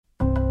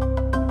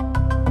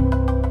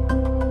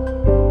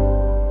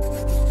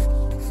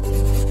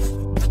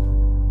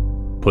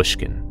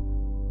Pushkin.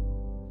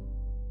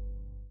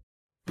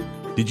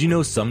 Did you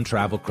know some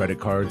travel credit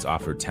cards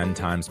offer 10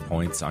 times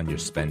points on your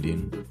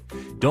spending?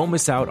 Don't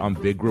miss out on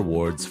big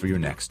rewards for your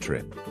next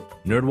trip.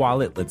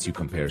 NerdWallet lets you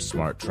compare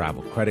smart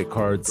travel credit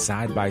cards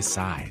side by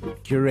side,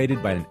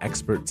 curated by an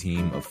expert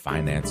team of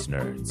finance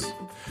nerds.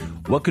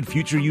 What could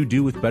future you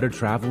do with better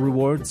travel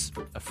rewards?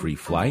 A free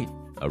flight?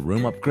 A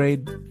room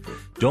upgrade?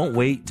 Don't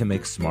wait to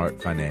make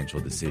smart financial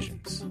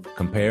decisions.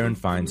 Compare and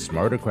find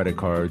smarter credit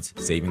cards,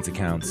 savings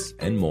accounts,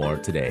 and more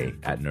today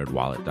at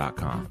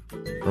nerdwallet.com.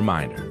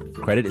 Reminder,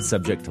 credit is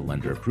subject to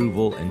lender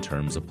approval and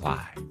terms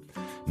apply.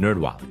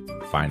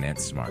 NerdWallet,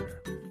 finance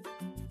smarter.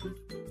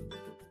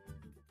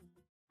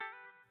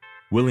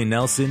 Willie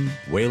Nelson,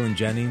 Waylon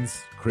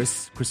Jennings,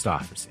 Chris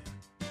Christopherson.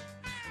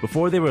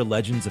 Before they were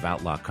legends of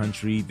outlaw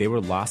country, they were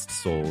lost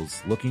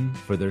souls looking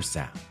for their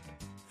sound.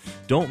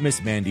 Don't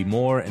miss Mandy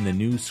Moore and the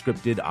new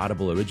scripted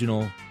Audible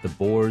original, The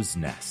Boar's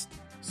Nest,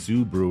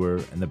 Sue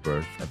Brewer and the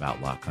Birth of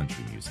Outlaw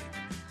Country Music.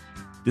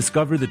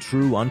 Discover the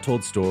true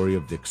untold story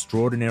of the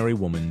extraordinary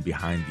woman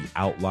behind the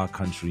outlaw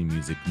country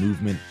music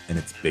movement and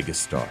its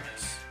biggest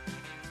stars.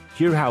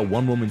 Hear how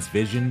one woman's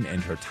vision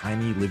and her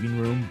tiny living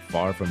room,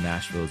 far from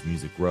Nashville's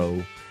Music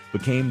Row,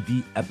 became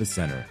the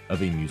epicenter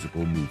of a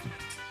musical movement.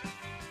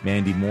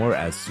 Mandy Moore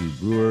as Sue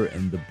Brewer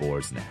in The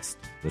Boar's Nest.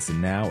 Listen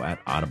now at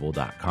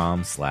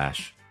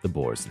audible.com/The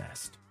Boar's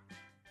Nest.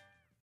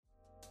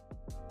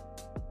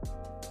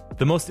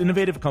 The most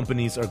innovative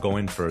companies are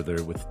going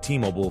further with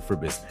T-Mobile for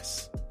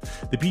Business.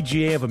 The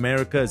PGA of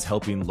America is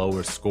helping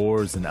lower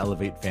scores and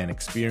elevate fan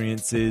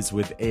experiences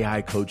with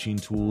AI coaching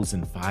tools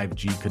and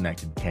 5G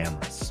connected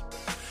cameras.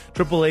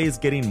 AAA is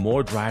getting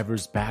more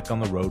drivers back on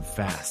the road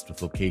fast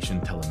with location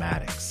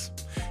telematics.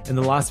 And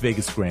the Las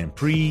Vegas Grand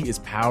Prix is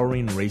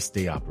powering race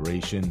day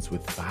operations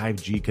with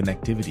 5G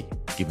connectivity,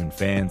 giving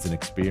fans an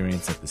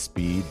experience at the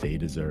speed they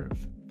deserve.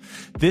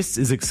 This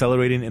is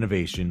accelerating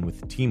innovation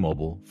with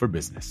T-Mobile for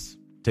Business.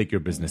 Take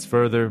your business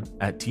further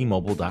at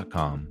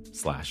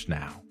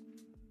T-Mobile.com/now.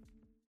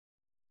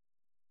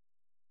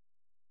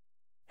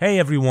 Hey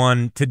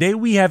everyone, today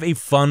we have a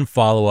fun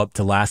follow-up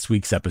to last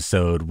week's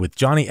episode with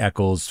Johnny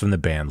Echols from the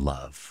band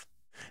Love.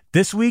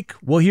 This week,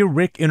 we'll hear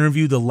Rick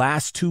interview the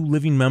last two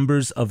living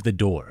members of The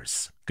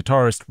Doors,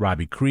 guitarist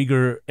Robby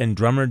Krieger and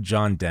drummer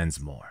John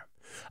Densmore,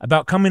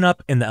 about coming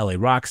up in the LA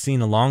rock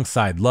scene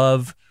alongside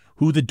Love,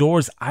 who The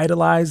Doors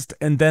idolized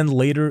and then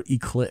later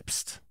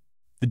eclipsed.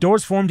 The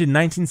Doors formed in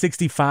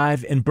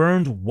 1965 and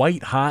burned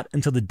white hot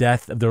until the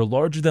death of their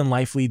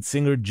larger-than-life lead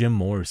singer Jim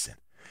Morrison.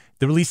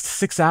 They released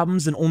 6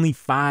 albums in only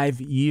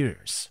 5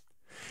 years.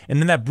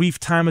 And in that brief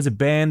time as a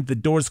band, The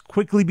Doors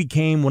quickly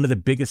became one of the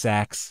biggest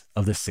acts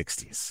of the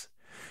 60s.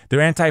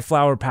 Their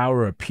anti-flower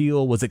power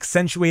appeal was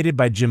accentuated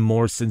by Jim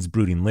Morrison's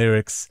brooding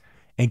lyrics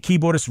and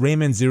keyboardist Ray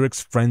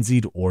Manzarek's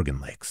frenzied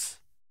organ licks.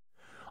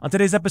 On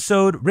today's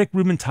episode, Rick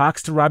Rubin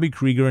talks to Robby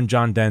Krieger and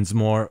John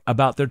Densmore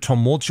about their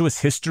tumultuous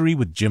history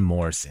with Jim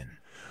Morrison,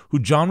 who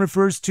John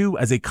refers to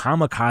as a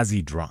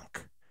kamikaze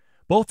drunk.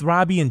 Both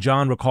Robby and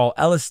John recall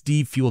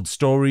LSD-fueled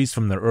stories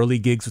from their early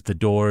gigs with The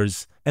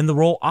Doors and the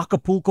role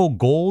Acapulco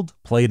Gold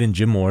played in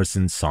Jim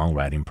Morrison's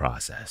songwriting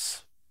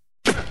process.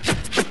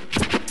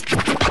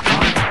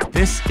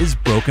 This is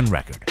Broken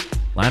Record,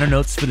 liner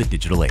notes for the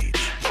digital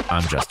age.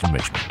 I'm Justin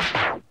Richmond.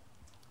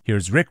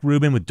 Here's Rick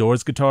Rubin with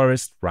Doors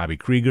guitarist Robby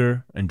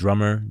Krieger and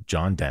drummer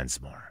John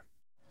Densmore.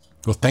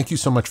 Well, thank you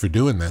so much for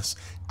doing this.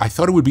 I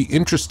thought it would be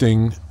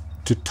interesting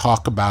to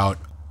talk about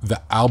the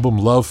album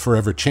Love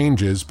Forever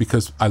Changes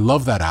because I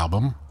love that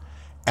album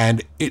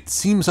and it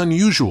seems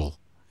unusual.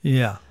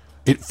 Yeah.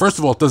 First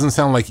of all, it doesn't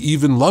sound like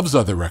even Love's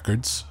other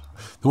records.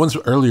 The ones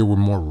earlier were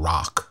more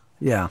rock.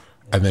 Yeah.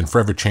 And then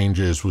Forever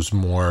Changes was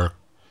more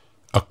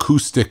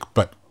acoustic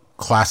but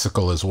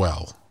classical as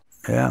well.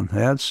 Yeah,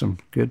 they had some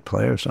good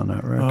players on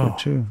that record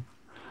too.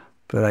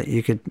 But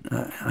you could,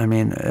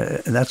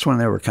 that's when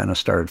they were kind of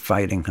started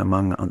fighting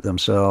among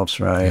themselves,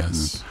 right?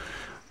 Yes.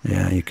 And,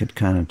 yeah, you could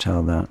kind of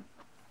tell that.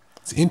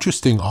 It's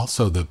interesting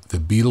also the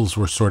Beatles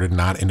were sort of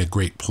not in a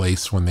great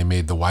place when they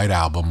made the White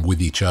Album with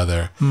each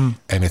other, and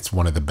it's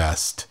one of the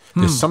best.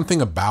 There's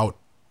something about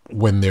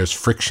when there's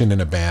friction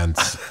in a band,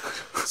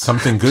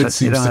 something good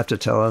seems you don't have to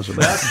tell us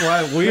about That's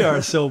why we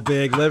are so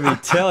big, let me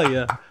tell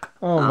you.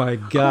 Oh, my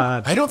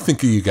God. I don't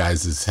think of you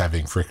guys as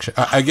having friction.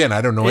 Again,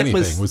 I don't know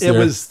anything. It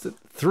was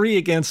 3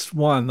 against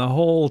 1 the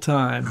whole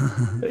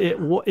time.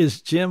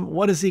 Jim,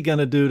 what is he going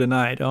to do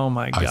tonight? Oh,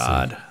 my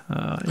God.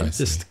 It's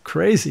just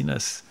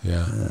craziness.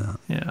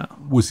 Yeah.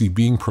 Was he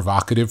being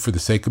provocative for the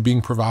sake of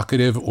being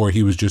provocative, or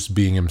he was just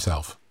being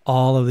himself?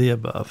 All of the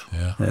above.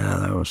 Yeah,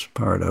 that was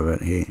part of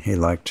it. He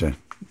liked to,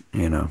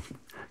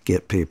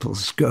 get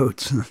people's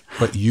goats.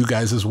 But you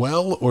guys as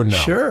well, or no?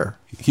 Sure.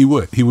 He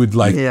would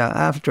like... Yeah,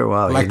 after a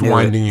while. Like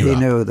winding you up.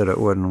 He knew that it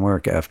wouldn't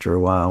work after a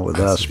while with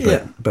us,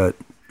 but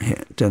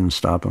it didn't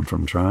stop him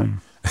from trying.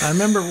 I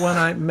remember when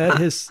I met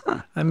his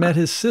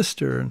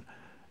sister, and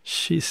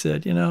she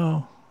said,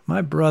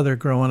 my brother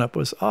growing up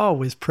was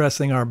always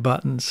pressing our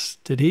buttons.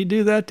 Did he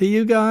do that to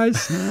you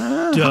guys?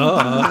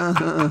 Duh.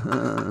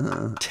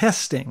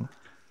 Testing.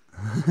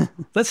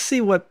 Let's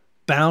see where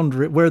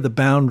the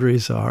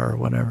boundaries are or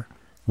whatever.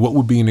 What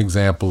would be an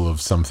example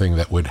of something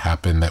that would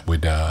happen that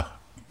would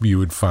you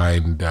would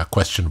find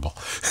questionable?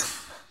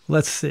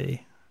 Let's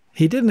see.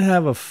 He didn't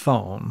have a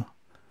phone.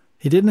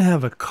 He didn't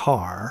have a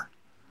car.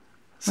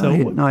 So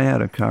he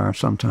had a car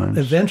sometimes.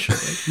 Eventually.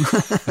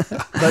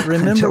 But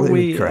remember,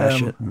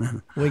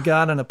 we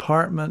got an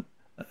apartment,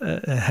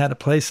 had a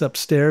place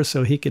upstairs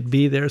so he could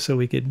be there, so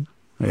we could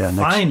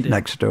find him.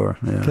 Next door.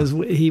 Because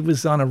he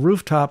was on a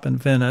rooftop in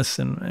Venice,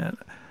 and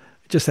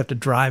just have to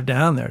drive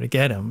down there to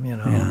get him, you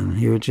know. Yeah, and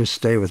he would just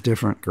stay with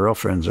different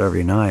girlfriends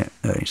every night,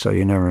 so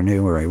you never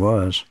knew where he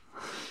was.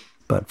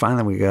 But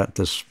finally we got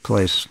this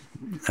place,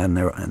 and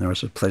there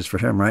was a place for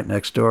him right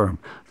next door,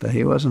 but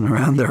he wasn't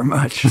around there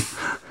much.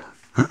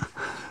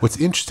 What's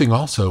interesting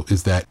also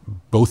is that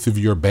both of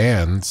your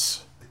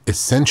bands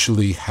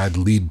essentially had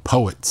lead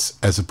poets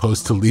as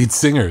opposed to lead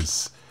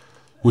singers,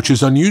 which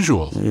is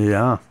unusual.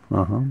 Yeah,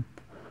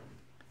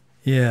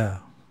 Yeah.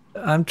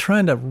 I'm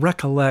trying to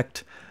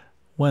recollect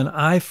when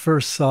I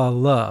first saw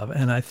Love,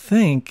 and I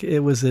think it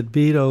was at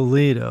Beto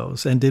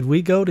Lito's. And did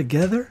we go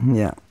together?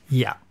 Yeah.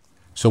 Yeah.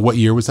 So what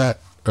year was that,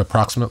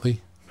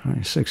 approximately?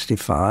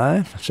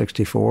 65,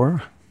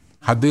 64.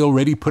 Had they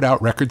already put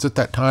out records at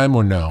that time,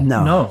 or no?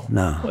 No.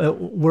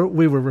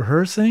 We were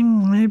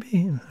rehearsing,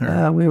 maybe?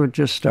 We were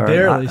just starting.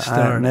 Barely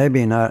started.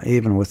 Maybe not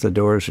even with the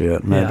Doors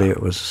yet. Maybe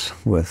it was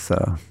with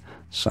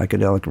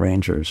Psychedelic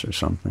Rangers or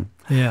something.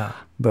 Yeah.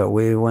 But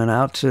we went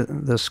out to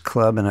this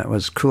club, and it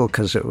was cool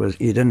because you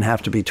didn't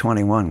have to be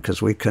 21,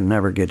 because we could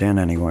never get in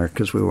anywhere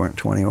because we weren't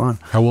 21.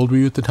 How old were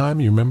you at the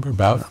time? You remember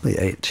about? Probably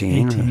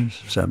 18. Or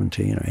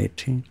 17 or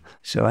 18.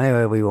 So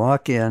anyway, we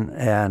walk in,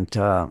 and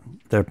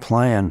they're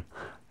playing,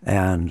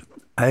 and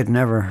I had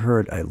never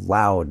heard a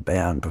loud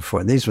band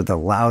before. These were the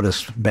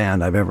loudest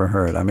band I've ever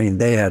heard. I mean,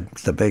 they had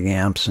the big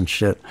amps and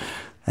shit.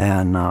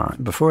 And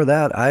before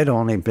that, I'd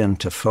only been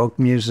to folk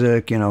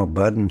music,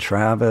 Bud and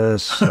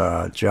Travis,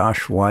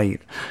 Josh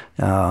White,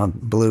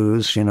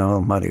 blues,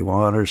 Muddy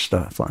Waters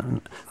stuff.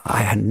 I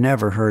had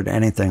never heard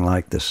anything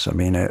like this. I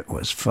mean, it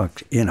was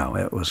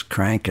it was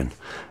cranking.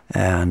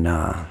 And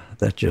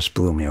that just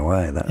blew me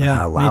away,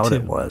 how loud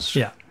it was.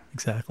 Yeah,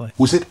 exactly.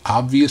 Was it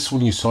obvious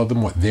when you saw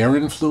them what their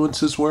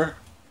influences were?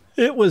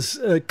 It was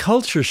a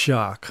culture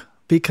shock,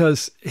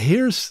 because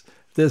here's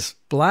this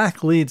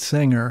black lead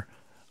singer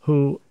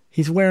who...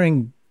 He's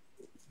wearing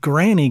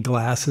granny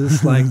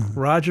glasses like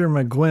Roger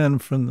McGuinn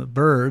from the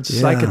Byrds,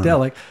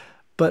 psychedelic.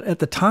 But at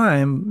the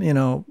time,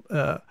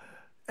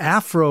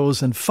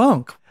 afros and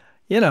funk,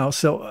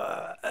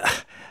 so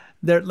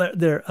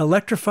they're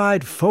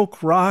electrified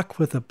folk rock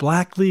with a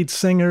black lead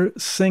singer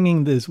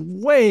singing this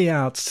way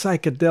out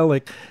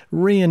psychedelic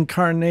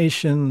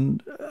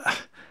reincarnation.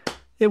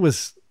 It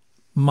was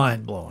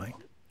mind-blowing.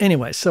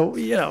 Anyway, so,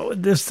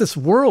 there's this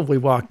world we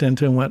walked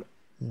into and went,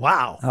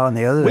 wow. Oh, and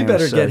the other thing we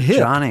better was, get hip.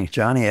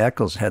 Johnny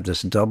Eccles had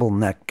this double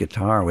neck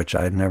guitar, which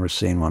I'd never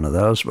seen one of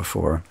those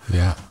before.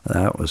 Yeah.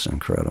 That was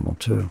incredible,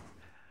 too.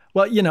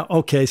 Well,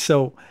 okay,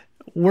 so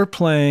we're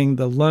playing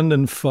the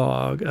London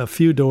Fog a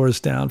few doors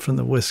down from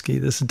the Whiskey,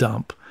 this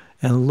dump,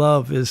 and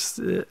Love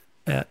is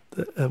at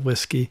the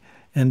Whiskey.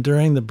 And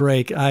during the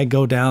break, I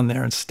go down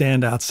there and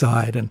stand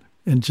outside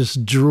and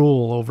just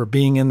drool over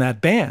being in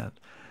that band.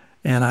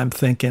 And I'm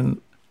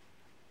thinking...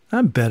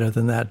 I'm better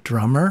than that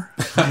drummer.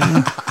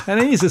 And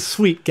he's a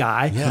sweet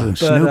guy. Yeah.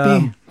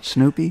 But,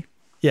 Snoopy?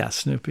 Yeah,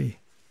 Snoopy.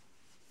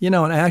 And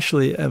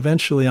actually,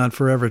 eventually on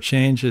Forever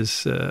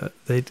Changes,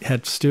 they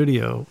had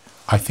studio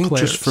I think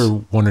players. Just for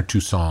one or two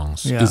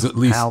songs. Yeah. Is at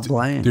least Hal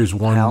Blaine. There's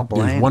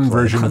one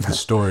version of the that.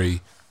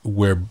 story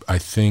where I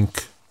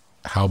think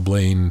Hal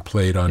Blaine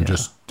played on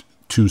just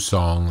two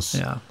songs.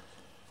 Yeah.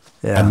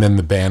 And then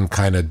the band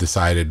kind of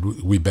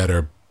decided we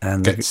better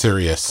get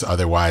serious,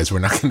 otherwise we're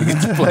not going to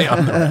get to play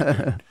on the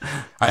record.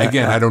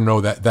 I don't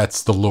know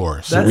that's the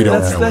lore, so we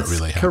don't know what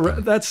really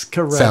happened. That's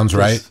correct. Sounds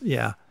right?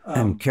 Yeah.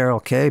 And Carol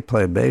Kay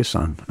played bass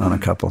on a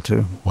couple,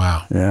 too.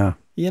 Wow. Yeah.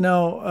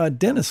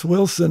 Dennis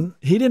Wilson,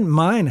 he didn't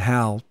mind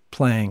Hal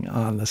playing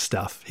on the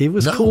stuff. He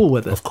was cool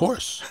with it. Of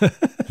course.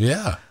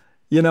 Yeah.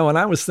 And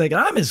I was thinking,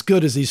 I'm as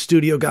good as these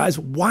studio guys.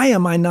 Why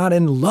am I not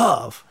in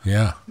Love?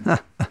 Yeah.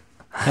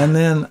 And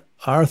then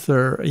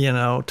Arthur,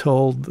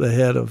 told the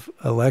head of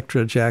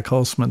Elektra, Jack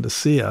Holzman, to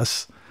see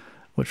us,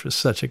 which was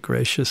such a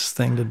gracious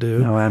thing to do.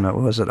 No, and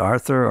was it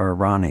Arthur or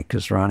Ronnie?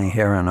 Because Ronnie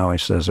Herron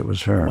always says it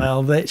was her.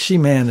 Well, she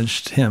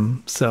managed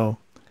him, so.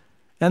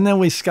 And then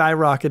we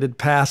skyrocketed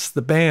past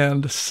the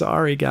band.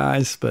 Sorry,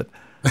 guys, but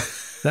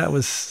that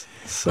was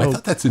so. I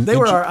thought that's they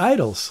were our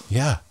idols.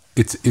 Yeah,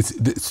 it's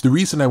the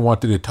reason I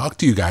wanted to talk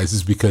to you guys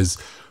is because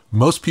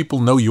most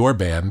people know your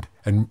band,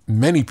 and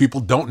many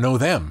people don't know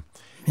them.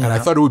 Yeah. And I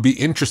thought it would be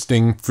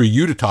interesting for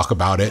you to talk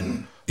about it.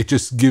 It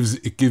just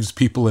gives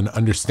people an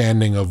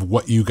understanding of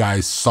what you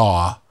guys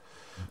saw,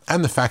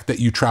 and the fact that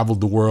you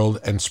traveled the world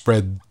and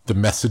spread the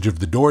message of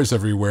the Doors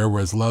everywhere,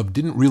 whereas Love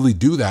didn't really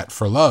do that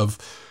for Love.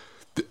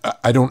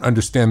 I don't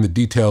understand the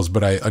details,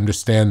 but I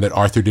understand that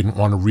Arthur didn't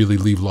want to really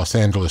leave Los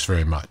Angeles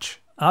very much.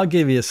 I'll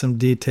give you some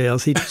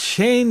details. He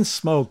chain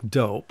smoked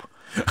dope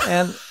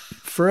And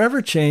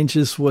Forever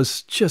Changes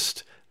was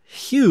just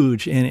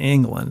huge in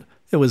England.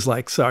 It was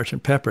like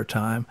Sergeant Pepper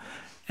time.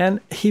 And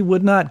he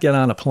would not get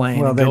on a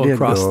plane and go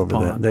across the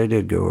pond. They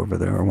did go over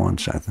there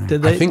once, I think.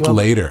 Did they? I think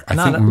later. I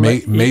think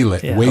way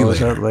later. Was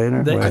that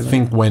later? I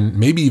think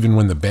maybe even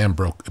when the band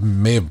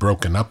may have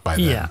broken up by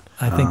then. Yeah,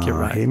 I think you're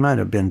right. He might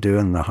have been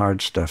doing the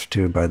hard stuff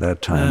too by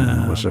that time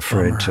and was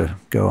afraid to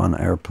go on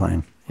the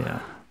airplane. Yeah.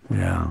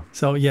 Yeah.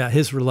 So,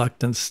 his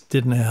reluctance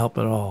didn't help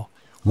at all.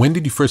 When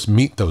did you first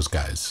meet those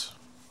guys?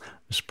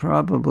 It's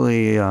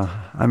probably,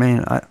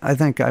 I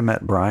think I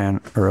met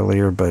Brian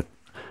earlier, but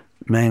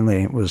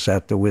mainly it was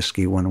at the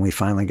Whiskey when we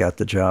finally got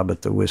the job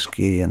at the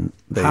Whiskey. And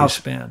House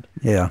band.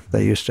 Yeah,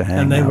 they used to hang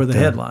out. And they were the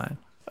there. headline.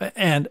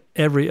 And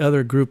every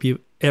other group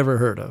you've ever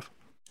heard of.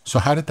 So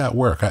how did that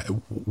work?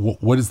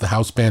 What does the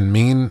house band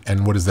mean,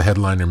 and what does the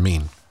headliner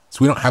mean? So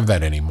we don't have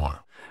that anymore.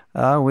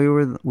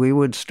 We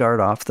would start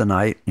off the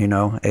night,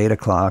 8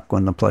 o'clock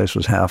when the place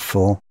was half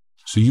full.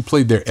 So you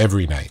played there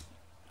every night?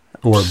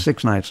 Or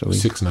 6 nights a week.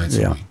 6 nights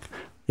a week.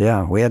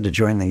 Yeah, we had to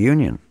join the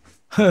union.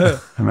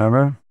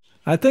 Remember?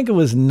 I think it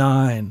was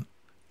 9.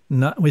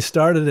 We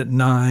started at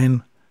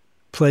 9,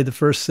 played the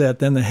first set,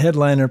 then the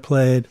headliner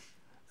played,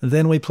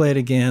 then we played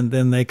again,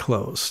 then they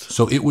closed.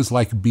 So it was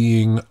like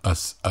being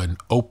an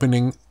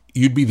opening.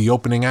 You'd be the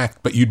opening act,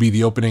 but you'd be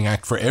the opening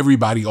act for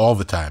everybody all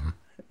the time.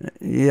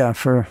 Yeah,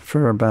 for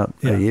about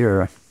a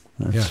year.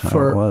 That's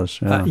how it was.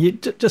 Yeah. You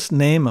just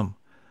name them.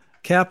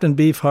 Captain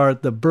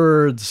Beefheart, the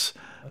Byrds,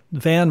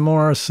 Van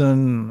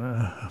Morrison,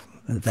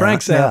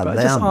 Frank Zappa,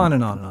 just on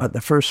and on and on. But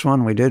the first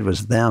one we did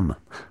was Them,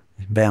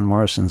 Van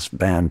Morrison's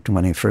band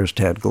when he first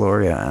had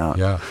Gloria out.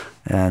 Yeah.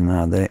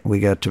 And we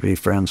got to be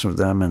friends with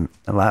them. And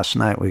last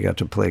night we got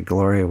to play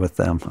Gloria with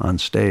them on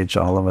stage,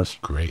 all of us.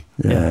 Great.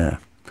 Yeah.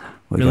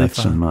 We really got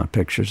some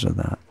pictures of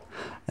that.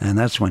 And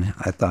that's when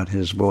I thought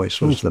his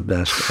voice was the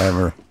best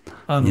ever.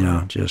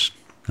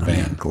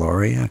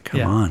 Gloria,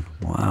 come on.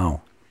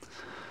 Wow.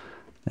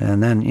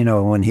 And then,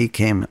 when he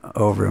came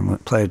over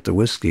and played the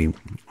Whiskey,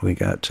 we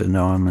got to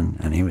know him,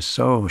 and he was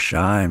so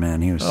shy,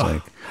 man. He was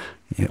like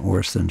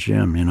worse than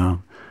Jim,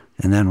 And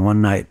then one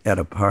night at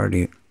a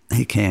party,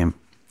 he came,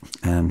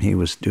 and he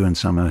was doing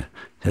some of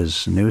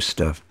his new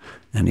stuff,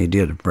 and he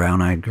did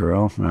Brown Eyed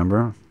Girl,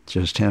 remember?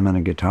 Just him and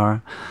a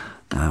guitar.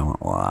 I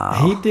went,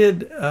 wow. He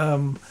did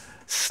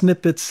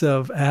snippets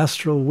of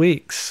Astral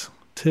Weeks,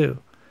 too.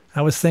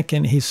 I was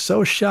thinking, he's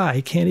so shy,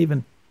 he can't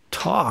even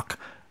talk.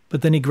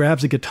 But then he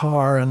grabs a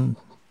guitar and,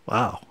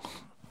 wow.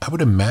 I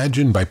would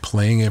imagine by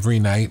playing every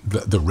night,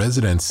 the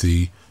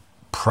residency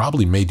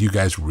probably made you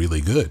guys really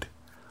good.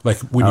 Like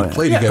when you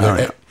play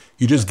together,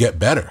 you just get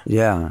better.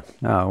 Yeah.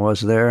 I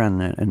was there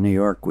in New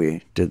York.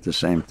 We did the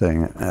same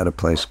thing at a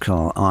place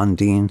called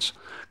Ondine's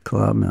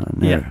Club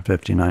near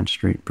 59th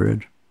Street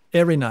Bridge.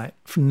 Every night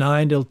from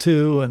 9 till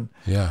 2, and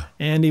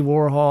Andy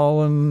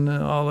Warhol and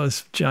all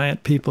those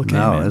giant people came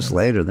in. No, it's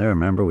later there.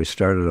 Remember, we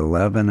started at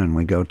 11 and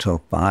we go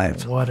till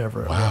 5.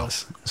 Whatever it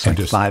was. It's like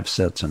 5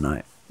 sets a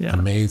night. Yeah.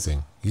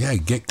 Amazing. Yeah,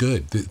 get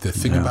good. The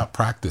thing about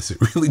practice,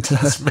 it really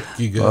does make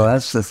you good. Well,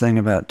 that's the thing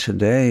about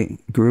today.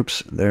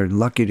 Groups, they're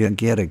lucky to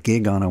get a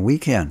gig on a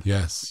weekend.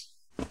 Yes.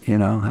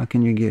 How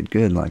can you get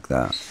good like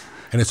that?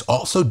 And it's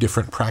also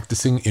different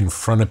practicing in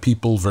front of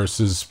people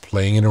versus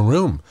playing in a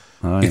room.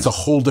 Oh, yeah. It's a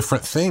whole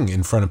different thing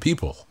in front of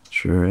people.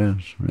 Sure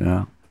is,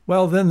 yeah.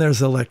 Well, then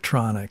there's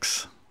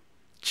electronics.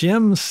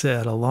 Jim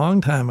said a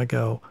long time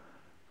ago,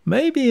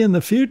 maybe in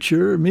the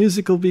future,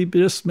 music will be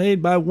just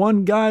made by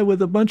one guy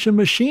with a bunch of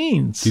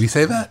machines. Did he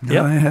say that?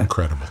 Yeah. Oh, yeah.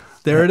 Incredible.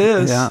 There it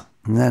is. Yeah.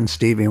 And then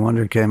Stevie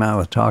Wonder came out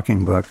with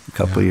Talking Book a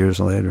couple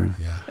years later.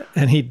 Yeah.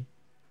 And he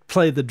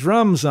played the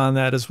drums on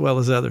that as well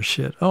as other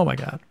shit. Oh, my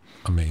God.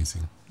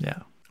 Amazing. Yeah.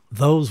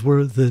 Those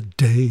were the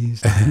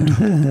days.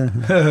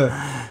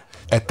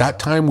 At that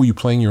time, were you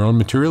playing your own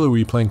material or were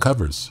you playing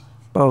covers?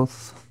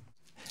 Both.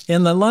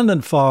 In the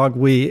London Fog,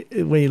 we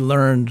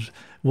learned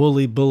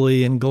Wooly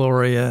Bully and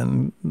Gloria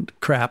and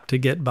crap to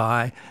get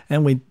by,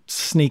 and we'd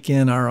sneak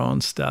in our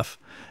own stuff.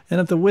 And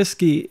at the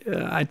Whiskey,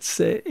 I'd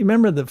say,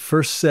 remember the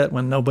first set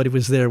when nobody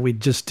was there, we'd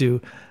just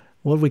do,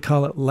 what do we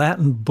call it,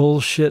 Latin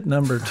bullshit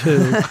number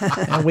 2,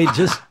 and we'd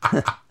just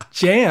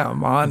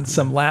jam on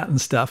some Latin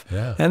stuff.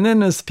 Yeah. And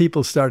then as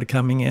people started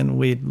coming in,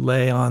 we'd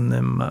lay on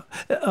them.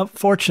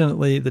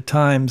 Fortunately, the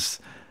times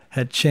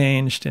had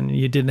changed, and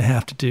you didn't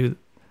have to do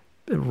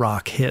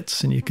rock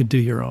hits, and you could do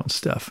your own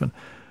stuff. And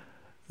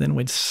then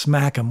we'd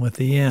smack them with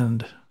the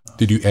end.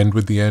 Did you end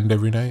with the end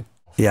every night?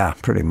 Yeah,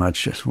 pretty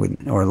much.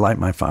 Or Light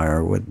My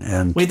Fire would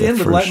end. We'd end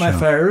with Light My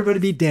Fire. Everybody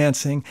would be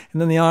dancing,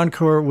 and then the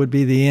encore would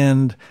be the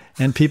end,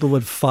 and people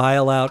would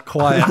file out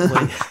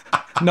quietly.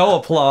 No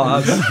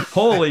applause.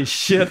 Holy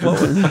shit.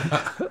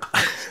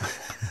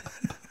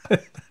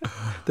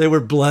 They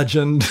were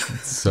bludgeoned.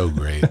 So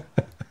great.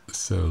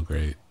 So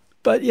great.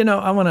 But,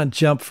 I want to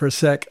jump for a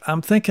sec.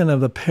 I'm thinking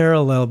of the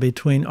parallel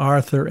between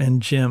Arthur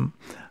and Jim.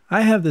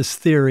 I have this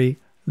theory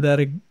that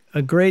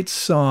a great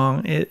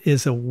song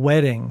is a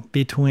wedding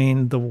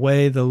between the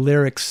way the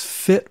lyrics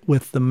fit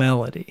with the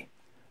melody.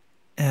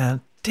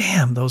 And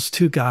damn, those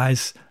two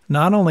guys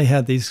not only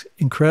had these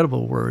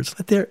incredible words,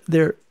 but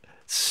they're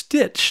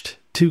stitched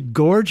to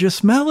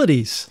gorgeous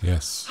melodies.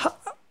 Yes.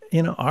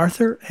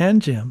 Arthur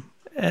and Jim.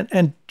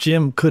 And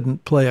Jim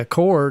couldn't play a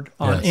chord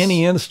on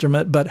any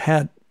instrument, but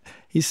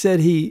he said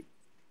he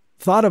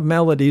thought of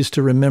melodies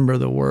to remember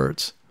the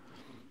words.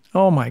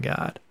 Oh, my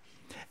God.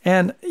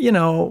 And,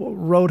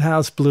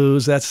 Roadhouse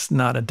Blues, that's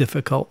not a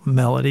difficult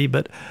melody,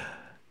 but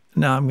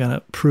now I'm going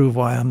to prove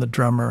why I'm the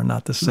drummer and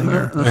not the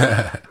singer.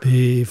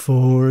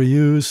 Before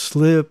you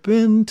slip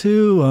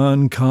into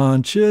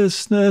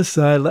unconsciousness,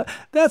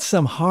 that's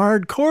some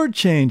hard chord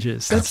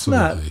changes. That's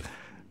Absolutely.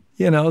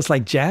 not, it's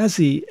like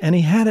jazzy, and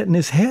he had it in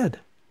his head.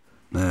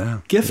 Yeah.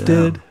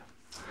 Gifted.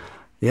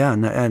 Yeah,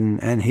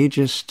 and he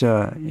just,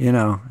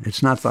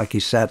 it's not like he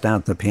sat down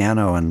at the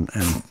piano and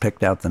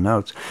picked out the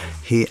notes.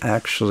 He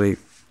actually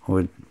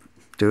would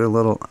do a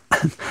little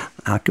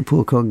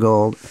Acapulco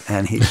Gold,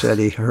 and he said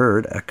he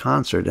heard a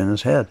concert in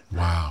his head.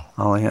 Wow.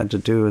 All he had to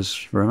do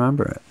is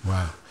remember it.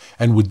 Wow.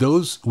 And would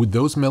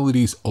those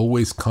melodies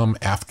always come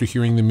after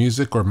hearing the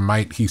music, or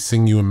might he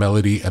sing you a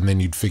melody and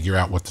then you'd figure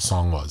out what the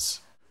song was?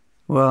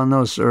 Well, in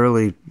those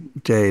early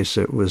days,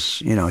 it was,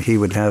 he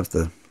would have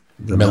the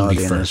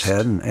melody in his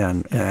head,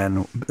 and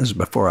this is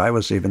before I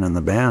was even in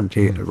the band.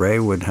 Ray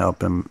would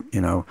help him,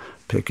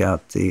 pick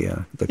out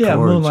the chords.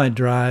 Moonlight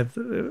Drive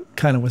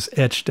kind of was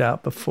etched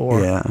out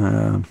before.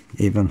 Yeah,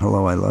 even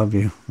Hello, I Love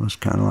You was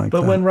kind of like that.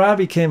 But when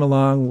Robby came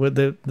along, with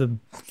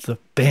the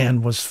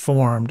band was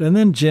formed, and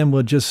then Jim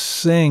would just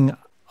sing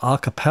a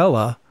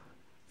cappella,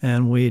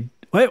 and we'd,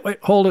 wait,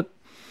 hold it,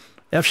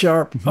 F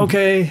sharp,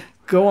 okay,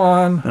 go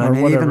on, or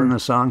whatever. Even in the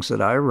songs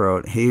that I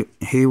wrote,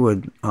 he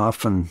would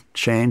often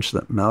change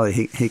the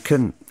melody. He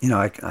couldn't,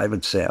 I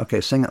would say, okay,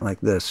 sing it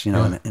like this,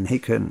 and he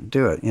couldn't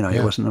do it.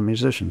 He wasn't a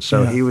musician.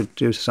 So he would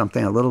do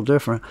something a little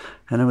different,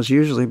 and it was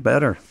usually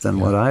better than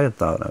what I had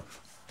thought of.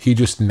 He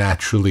just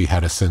naturally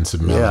had a sense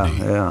of melody.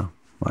 Yeah,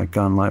 like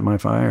on Light My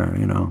Fire,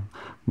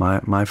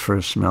 My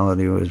first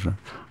melody was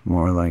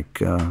more like...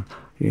 that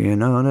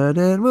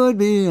it would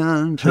be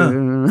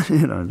untrue,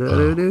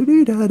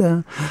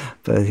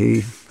 But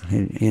he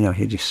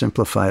just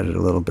simplified it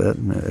a little bit,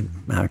 and it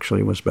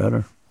actually was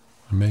better.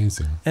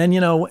 Amazing. And,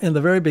 in the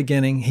very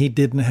beginning, he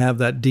didn't have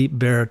that deep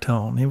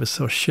baritone. He was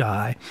so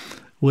shy,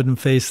 wouldn't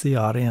face the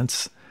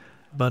audience.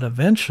 But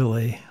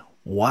eventually,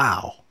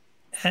 wow.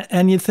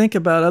 And you think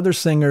about other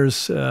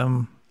singers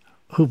who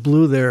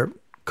blew their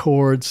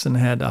chords and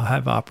had to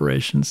have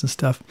operations and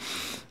stuff.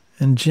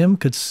 And Jim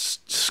could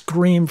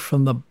scream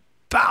from the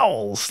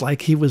bowels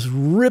like he was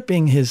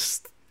ripping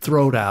his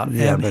throat out.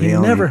 Yeah, and but he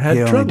never had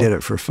trouble. He only did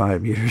it for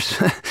 5 years.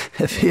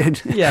 If he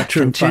had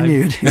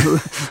continued,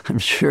 I'm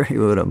sure he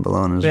would have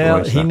blown his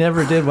voice he out.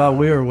 never did while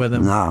we were with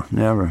him. No,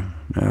 never.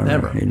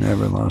 He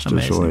never lost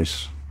his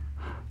voice.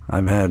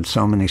 I've had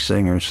so many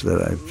singers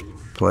that I've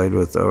played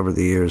with over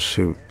the years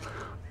who,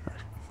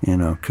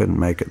 couldn't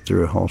make it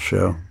through a whole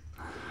show.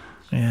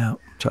 Yeah.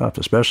 Tough,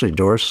 especially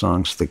Doors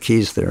songs. The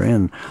keys they're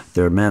in,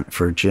 they're meant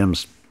for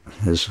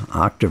his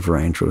octave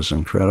range was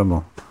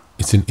incredible.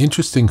 It's an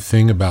interesting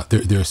thing about,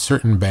 there are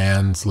certain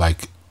bands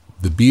like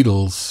the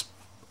Beatles.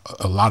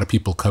 A lot of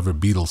people cover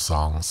Beatles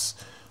songs.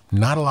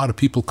 Not a lot of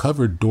people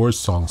cover Doors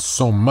songs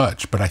so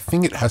much, but I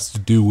think it has to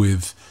do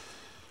with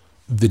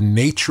the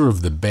nature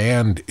of the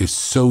band is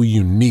so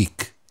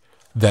unique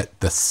that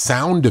the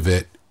sound of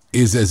it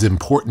is as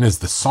important as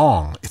the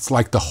song. It's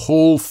like the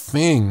whole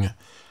thing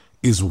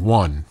is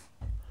one.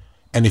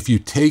 And if you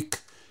take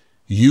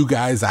you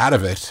guys out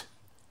of it,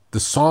 the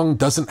song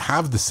doesn't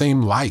have the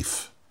same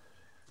life.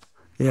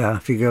 Yeah,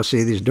 if you go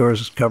see these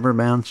Doors cover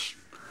bands.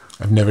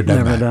 I've never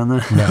done that. Never done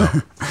that?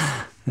 No.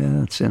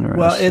 Yeah, it's interesting.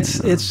 Well,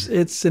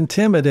 it's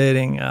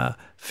intimidating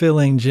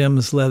filling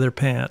Jim's leather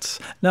pants.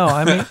 No,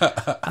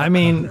 I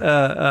mean,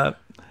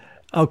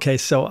 okay,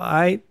 so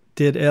I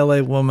did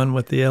L.A. Woman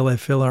with the L.A.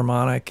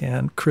 Philharmonic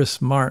and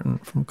Chris Martin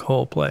from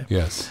Coldplay.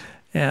 Yes.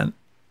 And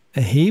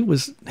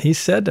he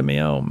said to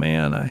me, "Oh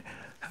man,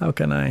 how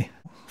can I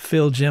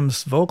fill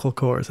Jim's vocal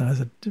cords?" And I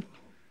said,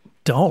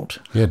 "Don't.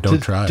 Yeah,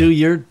 don't try. Do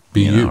your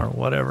Be you or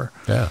whatever."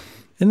 Yeah.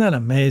 Isn't that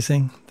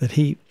amazing that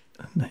he,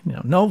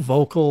 no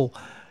vocal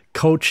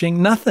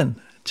coaching, nothing.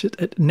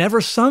 Never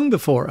sung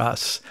before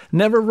us.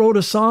 Never wrote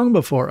a song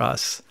before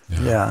us.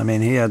 Yeah, I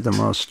mean, he had the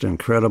most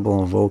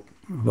incredible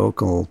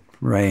vocal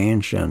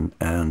range, and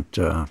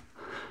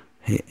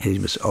he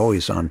was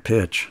always on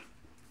pitch.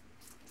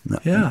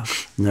 Yeah.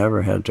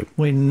 Never had to.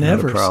 We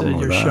never had a problem said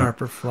with you're that.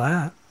 sharp or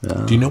flat.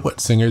 Do you know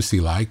what singers he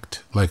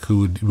liked? Like,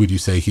 who would you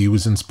say he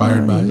was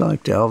inspired by? He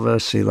liked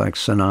Elvis. He liked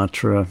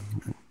Sinatra.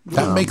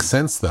 That makes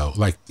sense, though.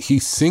 Like, he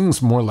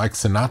sings more like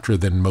Sinatra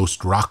than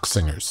most rock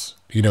singers.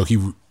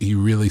 He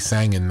really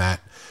sang in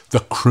that, the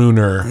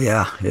crooner,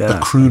 the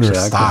crooner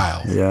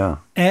style. Yeah.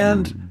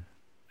 And,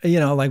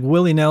 like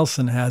Willie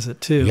Nelson has it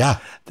too. Yeah.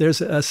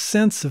 There's a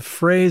sense of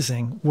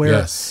phrasing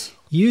where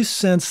you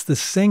sense the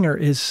singer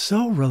is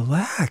so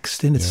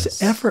relaxed and it's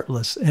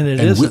effortless, and it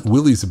isn't.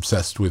 Willie's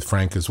obsessed with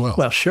Frank as well.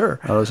 Well, sure.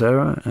 Oh, is that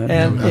right?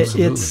 And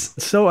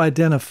it's so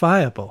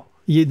identifiable.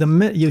 You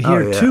hear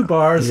Oh, yeah. two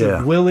bars Yeah.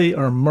 of Willie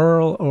or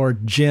Merle or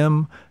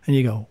Jim, and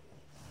you go,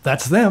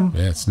 that's them.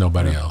 Yeah, it's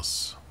nobody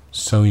else.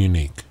 So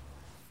unique.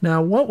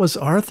 Now, what was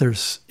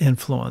Arthur's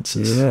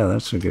influences? Yeah,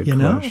 that's a good You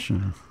know?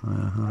 question.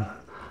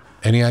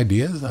 Any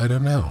ideas? I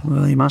don't know.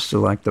 Well, he must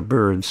have liked the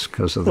Byrds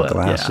because of the Well,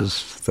 yeah.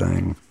 glasses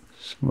thing.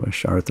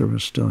 Wish Arthur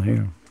was still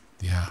here.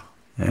 Yeah.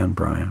 And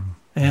Brian.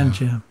 And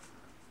Jim.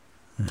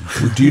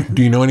 Do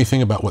you know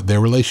anything about what their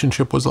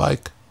relationship was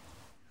like?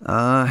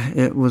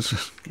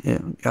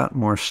 It got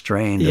more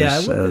strained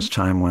Yeah, as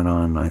time went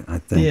on, I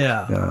think.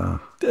 Yeah.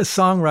 A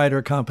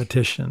songwriter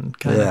competition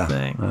kind Yeah. of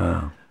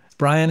thing.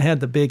 Brian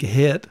had the big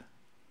hit,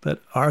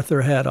 but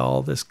Arthur had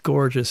all this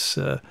gorgeous,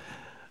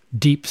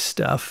 deep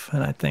stuff,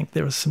 and I think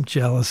there was some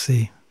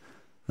jealousy.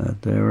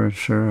 They were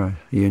sure a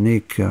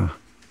unique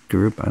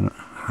group.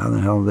 How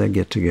the hell did they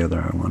get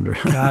together, I wonder.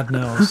 God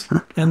knows.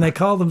 And they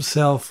call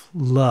themselves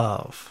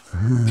Love.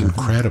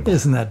 Incredible.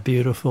 Isn't that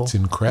beautiful? It's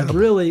incredible.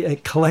 Really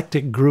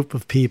eclectic group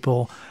of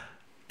people.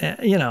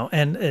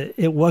 And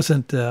it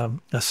wasn't a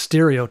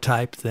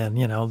stereotype then,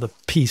 the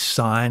peace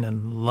sign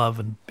and love.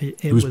 And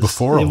it was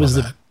before all of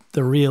that.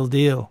 The real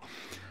deal.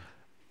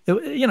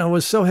 It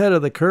was so ahead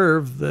of the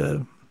curve,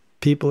 the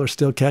people are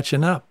still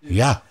catching up.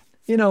 Yeah.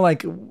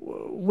 Like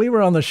we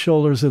were on the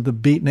shoulders of the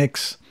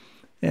beatniks,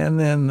 and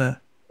then the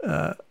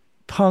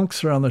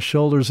punks are on the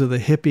shoulders of the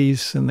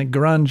hippies, and the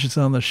grunge is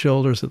on the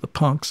shoulders of the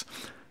punks.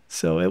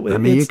 So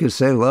you could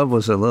say Love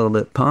was a little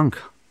bit punk.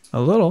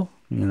 A little.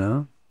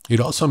 It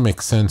also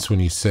makes sense when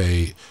you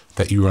say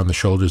that you were on the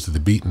shoulders of the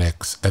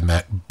beatniks and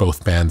that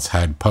both bands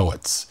had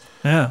poets.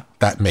 Yeah.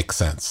 That makes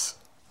sense.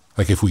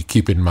 Like if we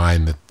keep in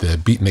mind that the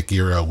beatnik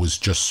era was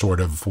just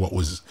sort of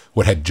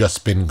what had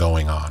just been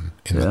going on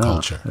in the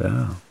culture.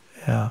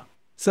 Yeah.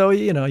 So,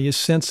 you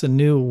sense a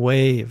new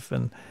wave,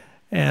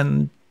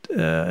 and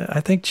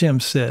I think Jim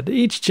said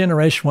each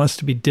generation wants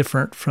to be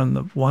different from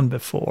the one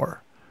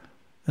before.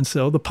 And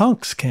so the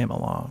punks came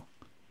along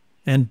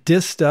and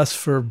dissed us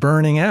for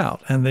burning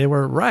out, and they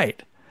were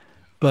right.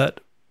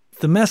 But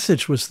the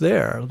message was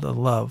there, the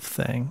love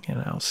thing,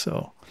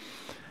 so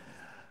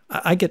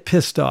I get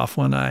pissed off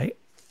when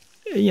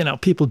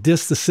people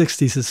diss the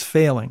 60s as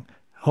failing.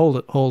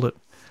 Hold it.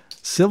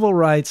 Civil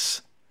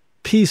rights,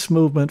 peace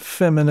movement,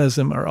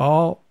 feminism are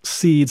all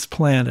seeds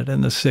planted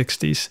in the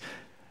 60s.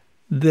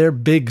 They're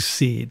big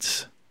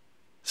seeds.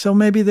 So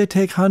maybe they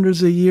take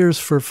hundreds of years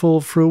for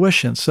full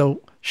fruition.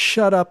 So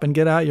shut up and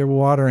get out your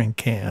watering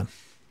can.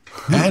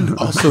 And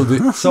also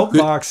the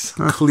soapbox.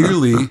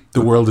 Clearly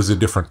the world is a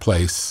different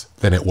place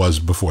than it was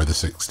before the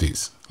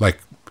 60s.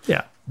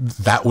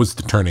 That was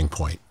the turning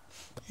point.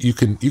 You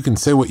can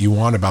say what you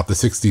want about the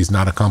 60s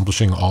not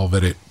accomplishing all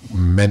that it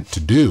meant to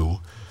do,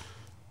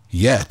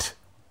 yet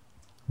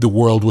the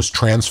world was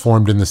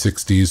transformed in the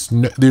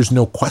 60s. There's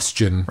no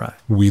question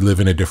we live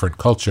in a different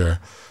culture.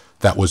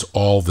 That was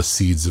all the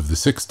seeds of the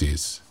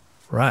 60s.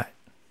 Right.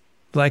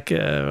 Like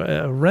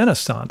a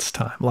Renaissance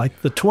time,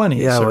 like the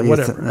 20s or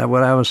whatever.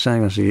 What I was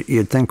saying is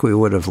you'd think we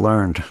would have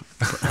learned.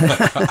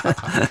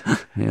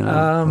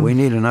 We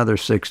need another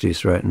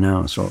 60s right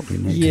now is what we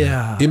need.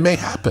 Yeah. It may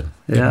happen.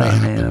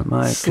 It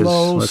might.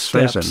 Slow let's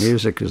steps. face it,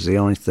 music is the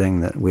only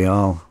thing that we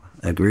all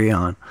agree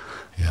on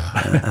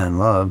and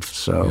love.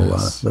 So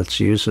let's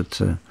use it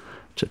to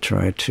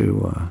try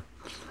to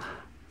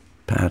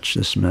patch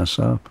this mess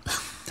up.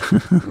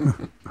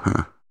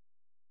 We're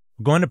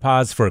going to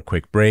pause for a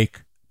quick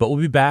break, but we'll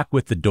be back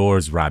with the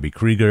Doors' Robby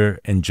Krieger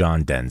and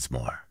John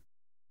Densmore.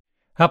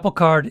 Apple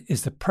Card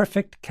is the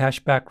perfect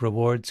cashback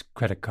rewards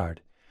credit card.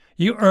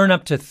 You earn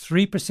up to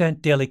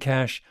 3% daily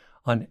cash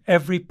on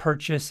every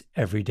purchase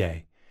every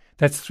day.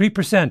 That's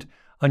 3%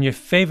 on your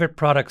favorite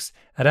products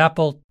at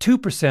Apple,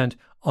 2%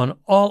 on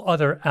all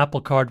other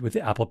Apple Card with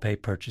Apple Pay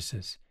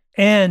purchases,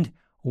 and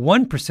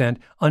 1%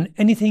 on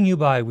anything you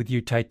buy with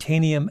your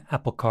titanium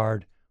Apple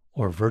Card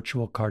or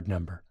virtual card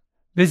number.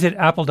 Visit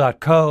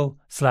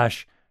apple.co/card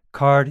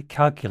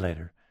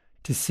calculator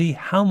to see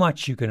how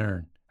much you can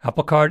earn.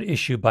 Apple Card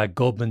issued by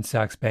Goldman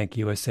Sachs Bank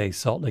USA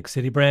Salt Lake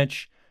City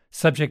branch,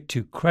 subject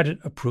to credit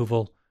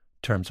approval.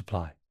 Terms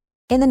apply.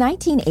 In the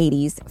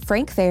 1980s,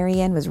 Frank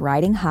Farian was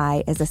riding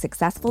high as a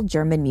successful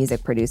German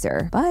music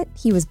producer, but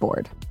he was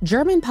bored.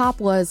 German pop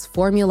was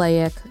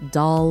formulaic,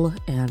 dull,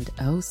 and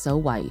oh so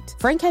white.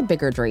 Frank had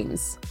bigger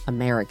dreams,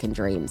 American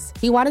dreams.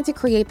 He wanted to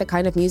create the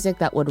kind of music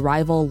that would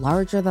rival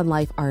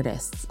larger-than-life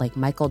artists like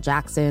Michael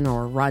Jackson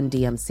or Run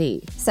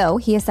DMC. So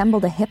he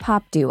assembled a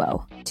hip-hop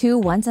duo, two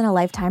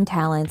once-in-a-lifetime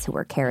talents who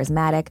were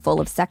charismatic,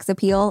 full of sex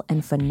appeal,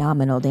 and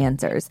phenomenal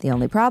dancers. The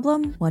only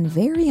problem? One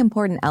very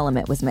important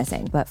element was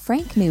missing, but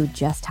Frank knew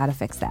just how to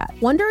fix that.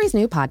 Wondery's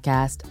new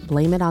podcast,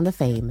 Blame It on the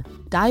Fame,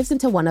 dives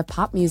into one of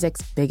pop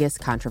music's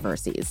biggest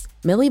controversies.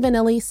 Milli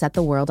Vanilli set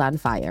the world on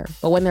fire,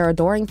 but when their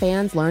adoring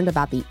fans learned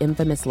about the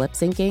infamous lip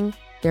syncing,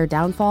 their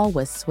downfall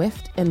was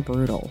swift and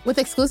brutal. With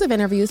exclusive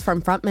interviews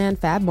from frontman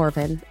Fab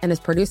Morvan and his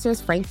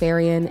producers Frank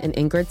Varian and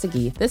Ingrid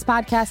Segee, this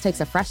podcast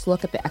takes a fresh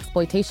look at the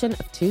exploitation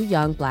of two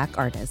young Black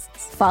artists.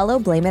 Follow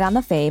Blame It on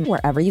the Fame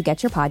wherever you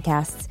get your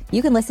podcasts.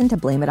 You can listen to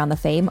Blame It on the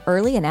Fame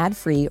early and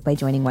ad-free by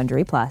joining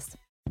Wondery Plus.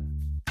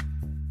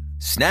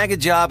 Snag a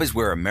Job is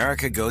where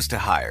America goes to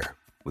hire,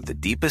 with the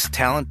deepest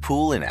talent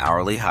pool in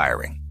hourly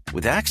hiring.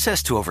 With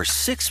access to over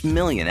 6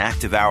 million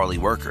active hourly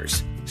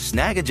workers,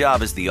 Snag a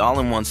Job is the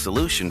all-in-one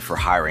solution for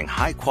hiring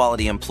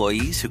high-quality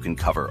employees who can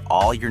cover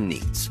all your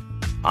needs.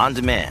 On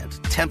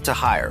demand, temp to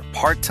hire,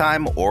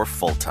 part-time or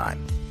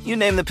full-time. You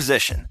name the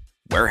position.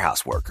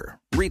 Warehouse worker,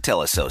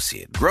 retail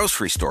associate,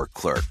 grocery store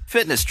clerk,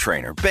 fitness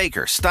trainer,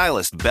 baker,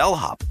 stylist,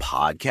 bellhop,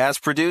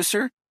 podcast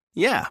producer.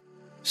 Yeah,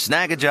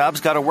 Snag a Job's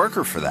got a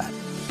worker for that.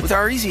 With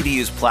our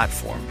easy-to-use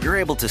platform, you're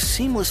able to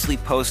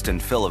seamlessly post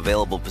and fill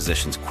available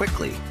positions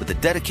quickly with a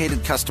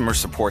dedicated customer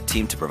support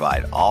team to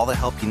provide all the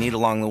help you need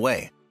along the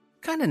way.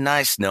 Kind of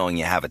nice knowing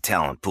you have a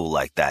talent pool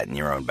like that in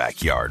your own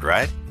backyard,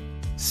 right?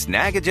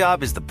 Snag a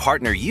Job is the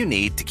partner you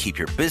need to keep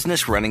your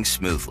business running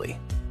smoothly.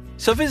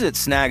 So visit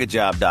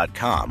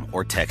snagajob.com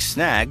or text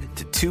SNAG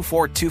to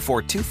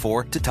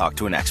 242424 to talk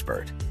to an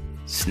expert.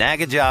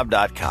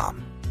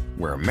 Snagajob.com,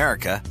 where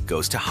America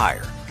goes to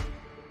hire.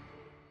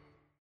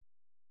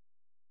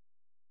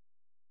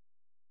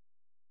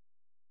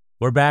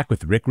 We're back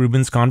with Rick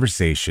Rubin's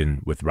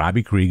conversation with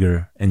Robby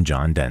Krieger and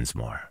John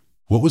Densmore.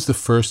 What was the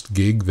first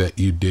gig that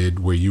you did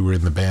where you were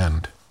in the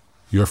band?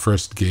 Your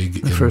first gig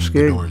in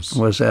the Doors?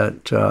 Was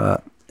at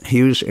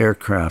Hughes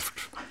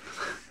Aircraft.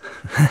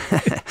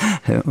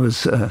 It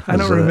was. I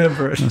don't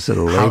remember it. It was at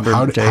a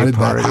Labor Day how did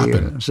party.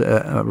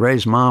 that happen?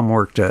 Ray's mom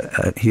worked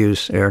at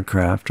Hughes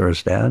Aircraft, or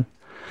his dad,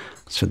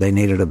 so they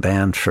needed a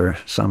band for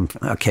some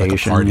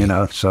occasion, you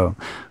know. So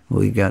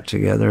we got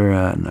together,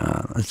 and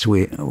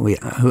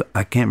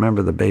I can't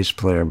remember the bass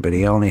player, but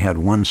he only had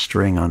one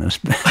string on his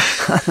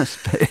bass.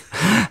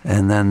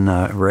 And then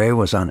Ray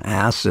was on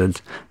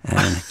acid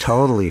and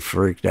totally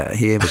freaked out.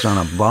 He was on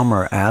a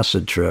bummer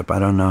acid trip. I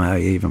don't know how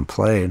he even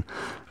played.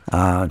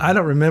 I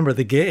don't remember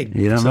the gig.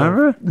 You don't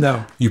remember?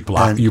 No. You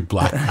blocked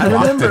it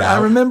out. I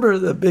remember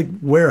the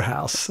big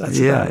warehouse. That's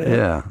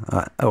yeah.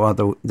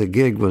 Well, the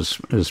gig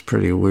was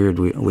pretty weird.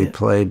 We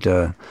played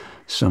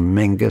some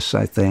Mingus,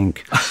 I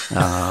think,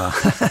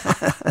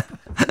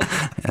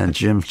 and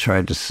Jim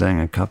tried to sing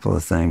a couple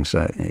of things.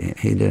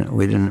 We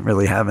didn't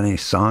really have any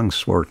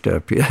songs worked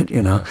up yet,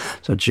 you know.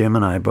 So Jim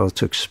and I both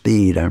took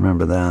speed. I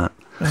remember that.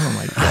 Oh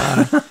my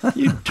God,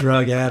 you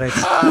drug addict!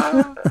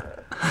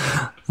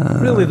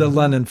 Really, the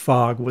London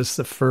Fog was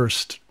the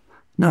first.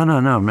 No.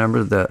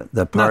 Remember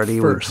the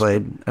party we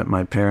played at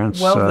my parents'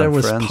 there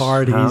was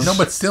parties. House? No,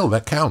 but still,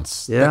 that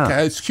counts.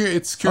 Yeah. It's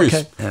curious.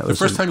 Okay. The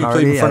first time you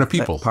played in front of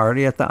people.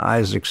 Party at the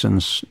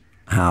Isaacson's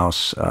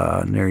house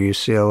near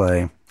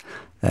UCLA.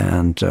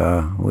 And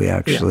we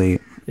actually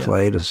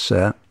played a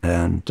set,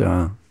 and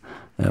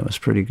that was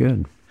pretty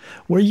good.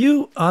 Were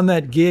you on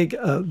that gig,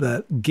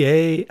 that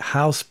gay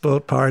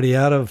houseboat party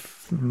out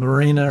of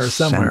Marina or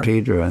somewhere? San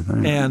Pedro, I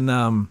think. And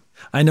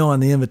I know on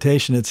the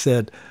invitation it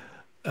said,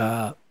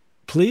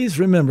 please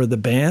remember the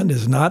band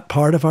is not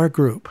part of our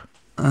group.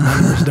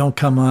 Members don't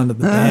come on to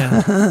the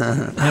band.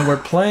 And we're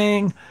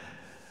playing,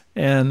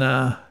 and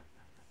I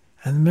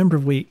remember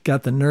we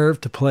got the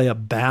nerve to play a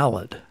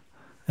ballad.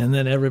 And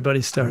then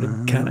everybody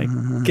started kind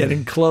of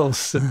getting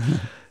close. And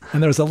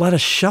there was a lot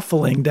of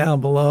shuffling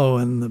down below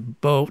in the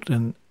boat.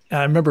 And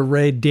I remember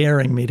Ray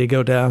daring me to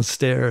go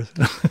downstairs.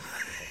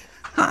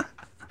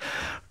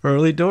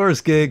 Early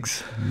Doors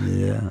gigs.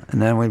 Yeah. And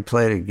then we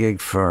played a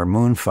gig for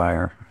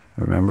Moonfire,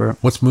 remember?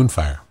 What's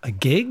Moonfire? A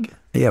gig?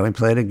 Yeah, we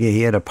played a gig.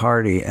 He had a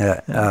party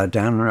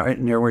down right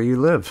near where you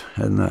live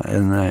in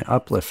the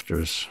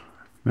Uplifters.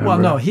 Remember? Well,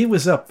 no, he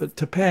was up at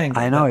Topanga.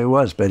 I know he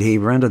was, but he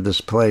rented this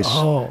place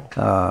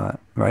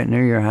right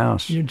near your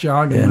house. You're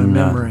jogging my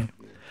memory.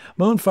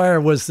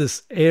 Moonfire was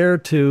this heir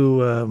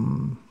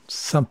to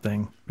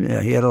something.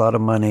 Yeah, he had a lot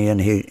of money,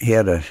 and he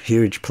had a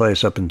huge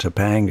place up in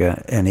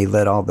Topanga, and he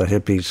let all the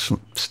hippies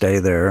stay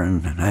there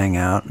and hang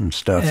out and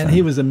stuff. And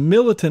he was a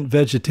militant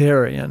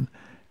vegetarian.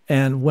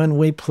 And when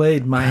we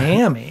played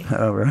Miami,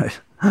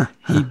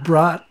 he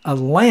brought a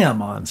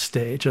lamb on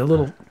stage, a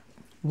little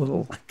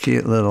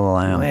cute little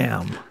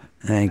lamb.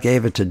 And he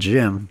gave it to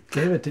Jim.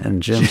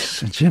 And Jim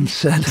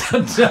said,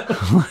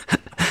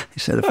 he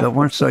said, if it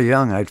weren't so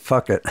young, I'd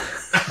fuck it.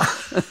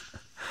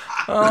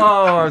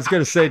 Oh, I was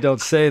going to say,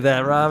 don't say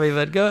that, Robby,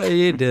 but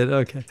you did.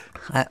 Okay.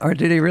 Or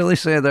did he really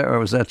say that, or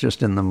was that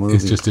just in the movie?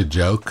 It's just a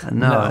joke?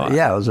 No,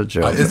 yeah, it was a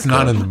joke. It's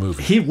not in the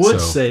movie. He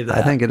would say that.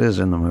 I think it is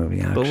in the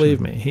movie, actually.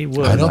 Believe me, he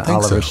would. I don't think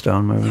Oliver so.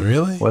 Stone movie.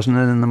 Really? Wasn't it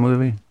in the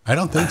movie? I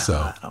don't think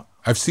so.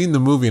 I've seen the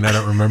movie, and I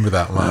don't remember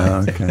that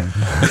line. Okay.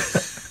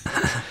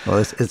 Well,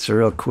 it's a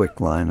real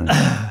quick line.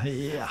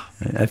 Yeah.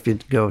 If you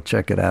go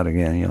check it out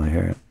again, you'll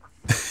hear it.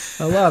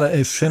 A lot of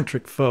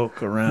eccentric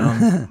folk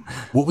around.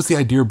 What was the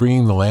idea of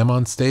bringing the lamb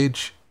on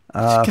stage?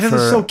 Because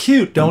it's so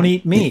cute. Don't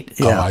eat meat.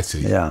 Yeah, I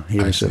see. Yeah, he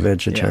was a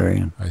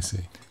vegetarian. I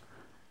see.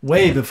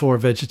 way before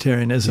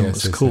vegetarianism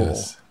was cool.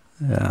 Yes.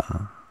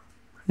 Yeah.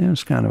 He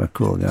was kind of a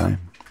cool guy.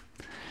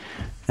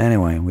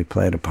 Anyway, we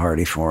played a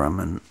party for him,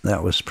 and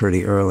that was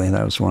pretty early.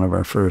 That was one of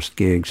our first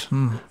gigs.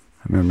 I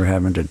remember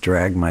having to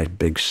drag my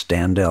big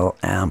Standell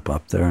amp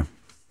up there.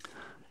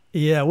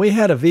 Yeah, we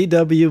had a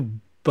VW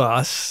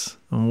bus,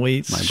 and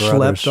we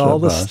schlepped all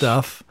the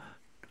stuff.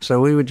 So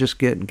we would just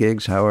get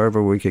gigs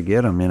however we could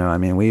get them. I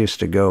mean, we used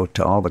to go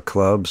to all the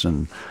clubs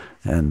and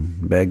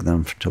beg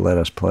them to let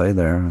us play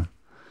there.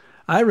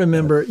 I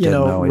remember, Didn't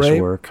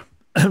always work.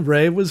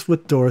 Ray was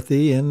with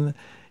Dorothy in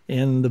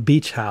the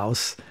beach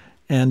house,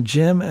 and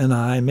Jim and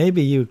I,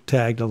 maybe you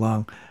tagged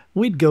along,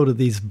 we'd go to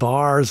these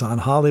bars on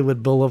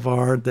Hollywood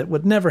Boulevard that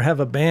would never have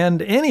a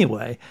band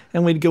anyway,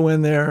 and we'd go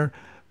in there,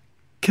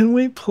 can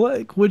we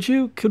play?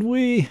 Could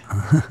we?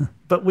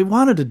 But we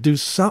wanted to do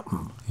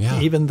something,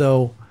 even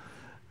though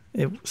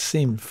it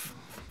seemed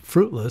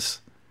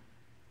fruitless.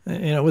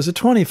 It was a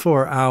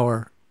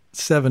 24-hour,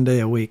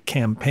 7-day-a-week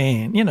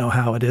campaign. You know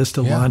how it is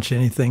to launch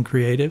anything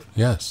creative.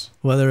 Yes.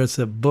 Whether it's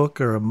a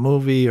book or a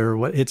movie or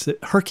what, it's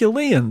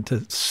Herculean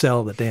to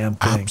sell the damn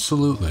thing.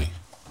 Absolutely.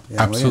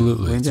 Yeah,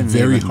 Absolutely. It's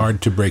very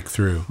hard to break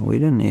through. We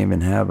didn't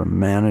even have a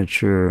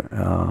manager,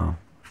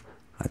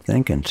 I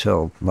think,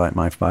 until Light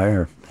My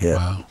Fire hit.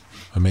 Wow.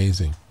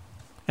 Amazing.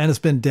 And it's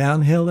been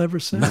downhill ever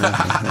since.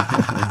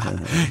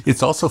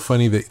 It's also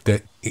funny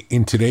that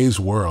in today's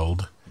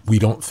world, we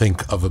don't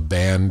think of a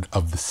band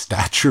of the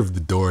stature of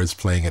the Doors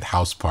playing at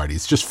house parties.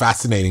 It's just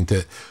fascinating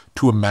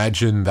to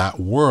imagine that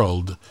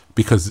world,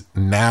 because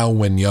now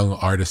when young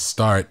artists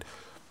start,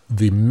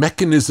 the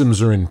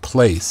mechanisms are in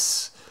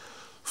place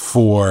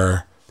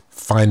for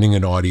finding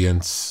an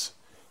audience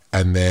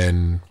and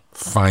then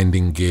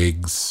finding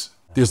gigs.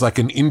 There's like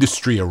an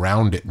industry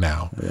around it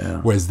now. Yeah.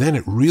 Whereas then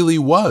it really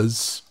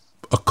was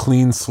a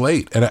clean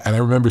slate. And I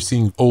remember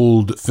seeing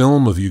old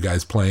film of you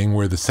guys playing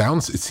where it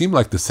seemed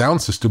like the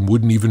sound system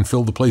wouldn't even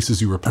fill the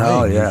places you were playing.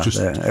 Oh, yeah. Just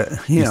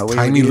we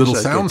tiny would little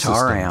use sound a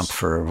guitar systems. amp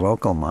for a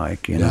vocal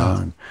mic, Yeah.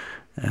 know.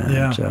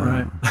 And,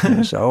 right.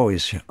 It's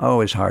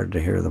always hard to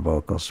hear the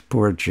vocals.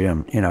 Poor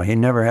Jim. He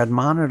never had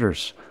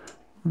monitors.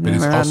 But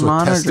it's Never had also a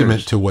monitors.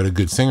 testament to what a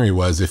good singer he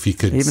was if he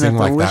could Even sing at the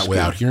like that Whiskey.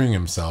 without hearing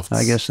himself.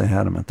 I guess they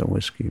had him at the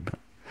Whiskey, but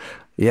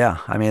yeah,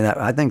 I mean,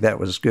 I think that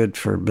was good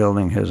for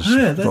building his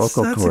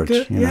vocal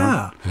cords.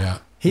 Yeah.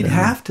 He'd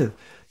have to.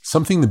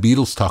 Something the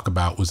Beatles talk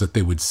about was that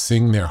they would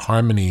sing their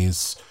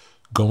harmonies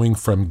going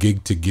from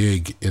gig to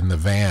gig in the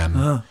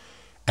van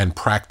and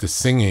practice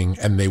singing,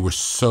 and they were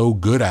so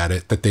good at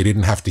it that they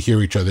didn't have to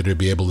hear each other to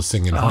be able to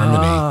sing in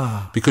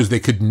harmony because they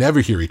could never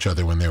hear each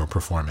other when they were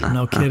performing.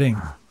 No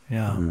kidding.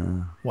 Yeah.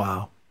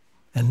 Wow.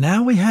 And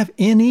now we have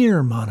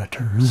in-ear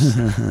monitors.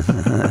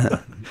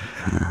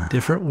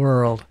 Different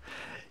world.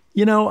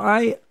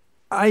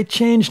 I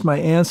changed my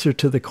answer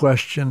to the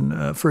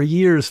question. For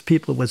years,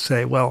 people would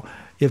say, well,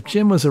 if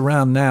Jim was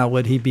around now,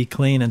 would he be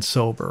clean and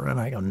sober? And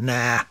I go,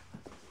 nah,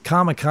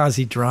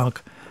 kamikaze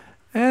drunk.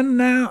 And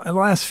now, in the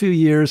last few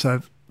years,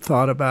 I've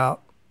thought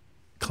about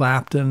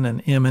Clapton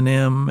and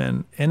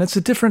Eminem, and it's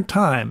a different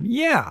time.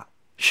 Yeah,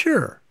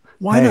 sure.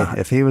 Why not?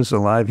 If he was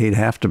alive, he'd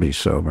have to be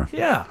sober.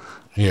 Yeah.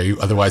 Yeah,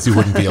 otherwise he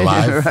wouldn't be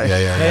alive. Right.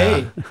 Yeah.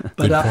 Hey,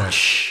 but Good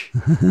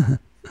point.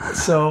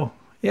 So,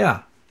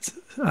 yeah,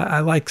 I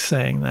like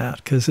saying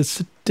that because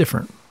it's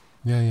different.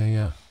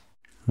 Yeah.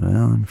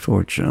 Well,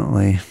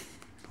 unfortunately,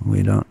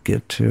 we don't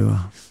get to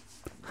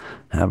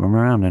have him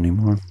around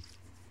anymore.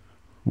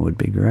 Would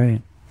be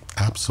great.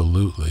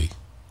 Absolutely.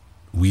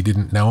 We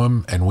didn't know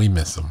him, and we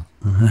miss him.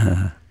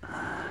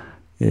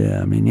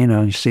 Yeah, I mean,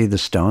 you see the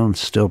Stones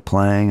still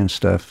playing and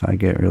stuff. I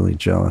get really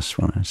jealous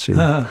when I see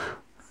that,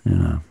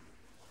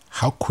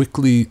 How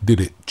quickly did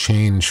it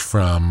change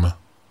from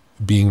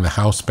being the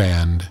house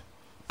band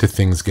to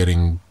things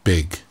getting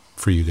big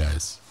for you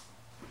guys?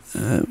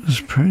 It was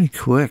pretty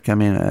quick. I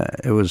mean,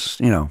 it was,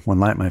 when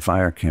Light My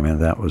Fire came in,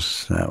 that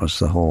was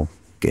the whole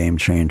game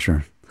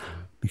changer.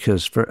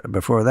 Because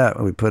before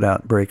that, we put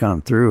out Break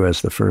On Through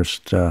as the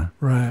first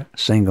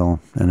single,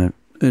 and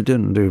it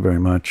didn't do very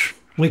much.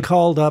 We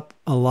called up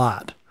a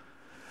lot.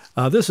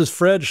 This is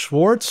Fred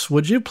Schwartz.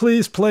 Would you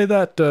please play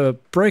that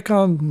Break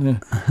On?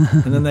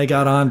 And then they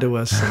got on to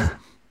us.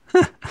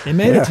 They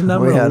made it to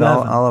number 11. We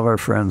had all of our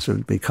friends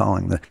would be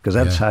calling because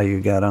that's how you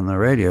got on the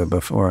radio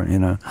before.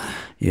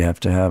 You have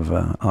to have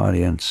an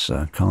audience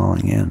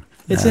calling in.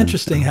 It's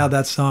interesting how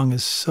that song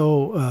is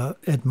so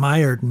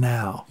admired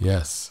now.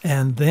 Yes.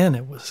 And then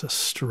it was a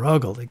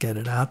struggle to get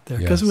it out there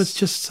because it was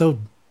just so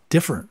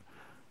different.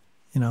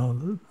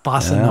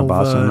 Bossa Nova.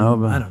 Bossa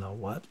Nova. I don't know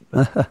what.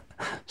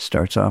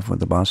 Starts off with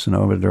the Bossa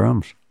Nova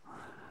drums.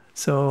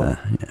 So,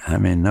 I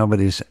mean,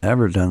 nobody's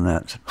ever done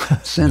that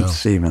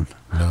since even.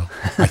 No.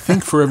 I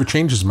think Forever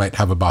Changes might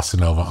have a Bossa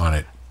Nova on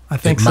it. I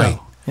think it so. Might.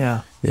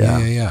 Yeah.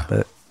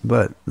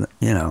 But the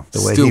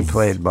way Still he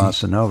played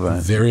Bossa Nova,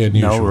 very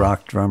unusual. No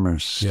rock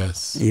drummers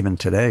even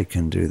today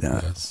can do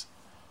that. Yes.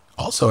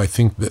 Also, I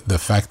think that the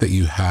fact that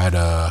you had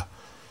a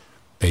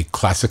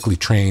classically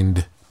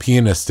trained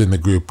pianist in the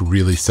group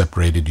really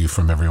separated you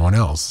from everyone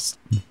else.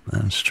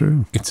 That's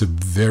true. It's a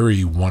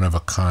very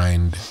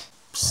one-of-a-kind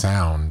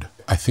sound.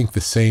 I think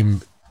the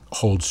same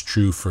holds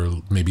true for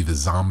maybe the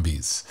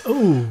Zombies.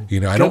 Ooh,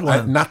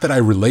 not that I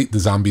relate the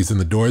Zombies and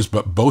the Doors,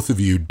 but both of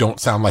you don't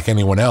sound like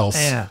anyone else,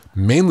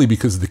 mainly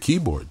because of the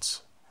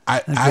keyboards.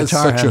 As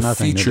such a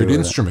featured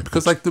instrument,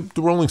 because like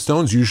the Rolling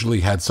Stones usually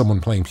had someone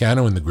playing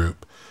piano in the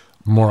group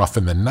more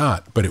often than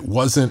not, but it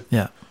wasn't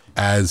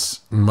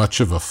as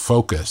much of a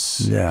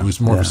focus. It was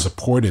more of a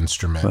support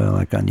instrument. Well,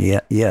 like on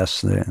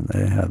Yes,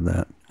 they have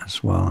that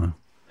as well.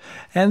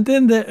 And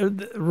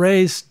then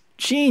Ray's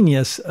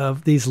genius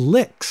of these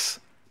licks.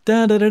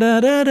 Da, da, da,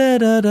 da, da,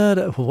 da, da,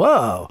 da.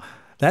 Whoa,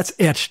 that's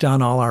etched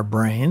on all our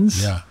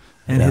brains. Yeah.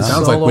 And it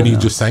sounds like when you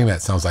just sang that,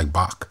 it sounds like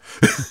Bach.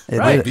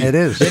 It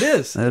is. It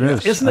is.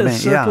 Isn't it a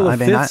circle of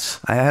fifths?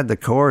 I had the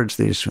chords,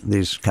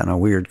 these kind of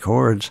weird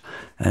chords,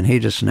 and he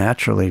just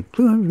naturally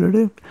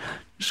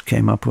just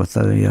came up with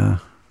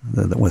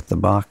with the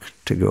Bach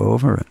to go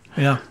over it.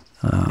 Yeah.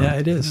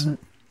 It is.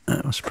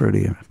 It was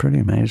pretty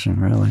amazing,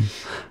 really.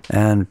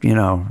 And,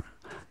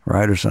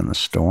 Riders on the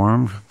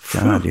Storm,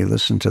 God, you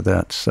listen to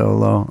that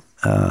solo,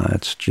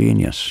 it's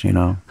genius,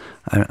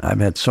 I've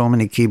had so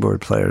many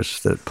keyboard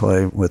players that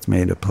play with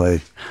me to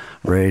play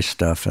Ray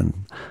stuff, and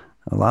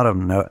a lot of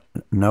them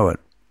know it,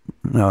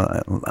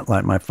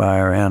 Light My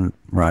Fire and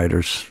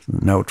Riders,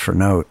 note for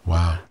note.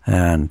 Wow.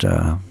 And,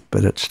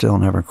 but it still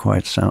never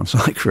quite sounds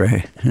like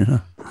Ray,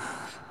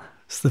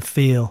 It's the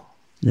feel.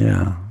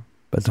 Yeah.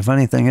 But the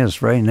funny thing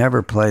is, Ray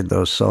never played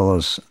those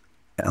solos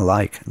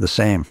the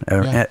same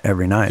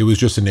every night. It was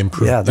just an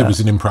it was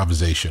an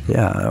improvisation.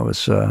 Yeah, it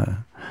was,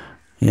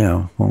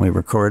 when we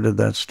recorded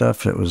that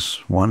stuff, it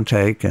was one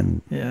take,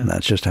 and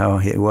that's just how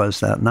he was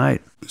that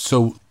night.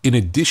 So in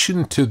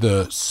addition to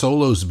the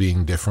solos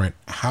being different,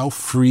 how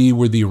free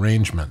were the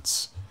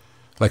arrangements?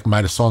 Like,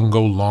 might a song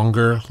go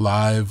longer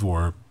live,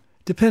 or?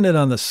 Depended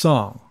on the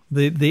song.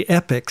 The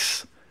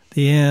epics,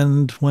 the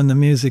end, when the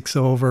music's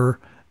over,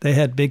 they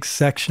had big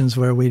sections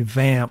where we'd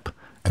vamp.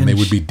 And they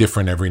would be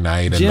different every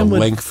night, and Jim the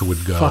length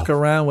would go. Fuck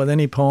around with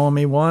any poem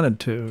he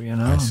wanted to,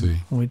 I see.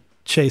 We'd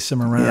chase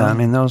him around. Yeah, I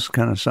mean, those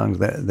kind of songs,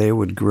 they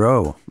would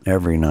grow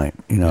every night,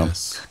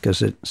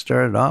 because it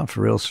started off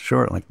real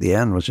short. Like the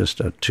end was just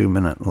a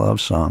 2-minute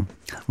love song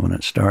when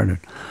it started.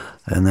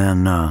 And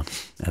then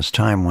as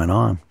time went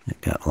on,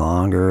 it got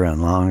longer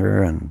and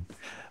longer.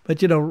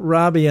 But,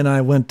 Robby and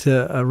I went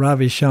to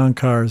Ravi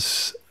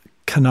Shankar's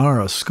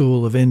Kanara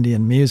School of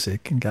Indian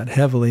Music and got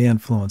heavily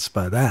influenced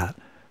by that.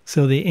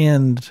 So the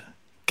end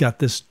got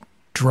this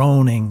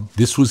droning.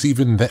 This was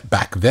even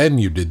back then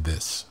you did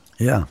this.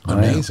 Yeah.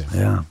 Amazing.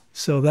 Yeah.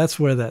 So that's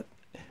where that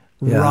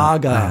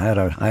raga I had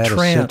a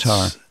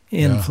sitar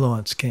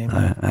influence came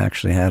in. I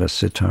actually had a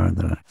sitar.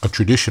 A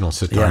traditional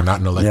sitar,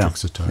 not an electric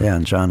sitar. Yeah,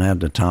 and John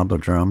had the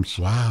tabla drums.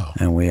 Wow.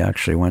 And we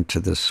actually went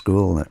to this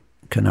school,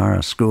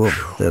 Kanara School,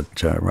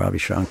 that Ravi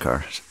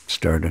Shankar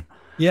started.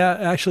 Yeah,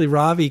 actually,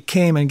 Ravi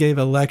came and gave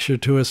a lecture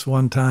to us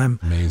one time.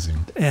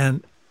 Amazing.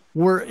 And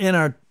we're in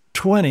our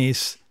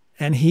 20s,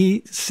 and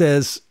he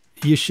says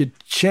you should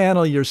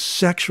channel your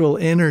sexual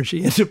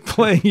energy into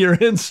playing your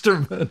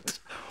instrument.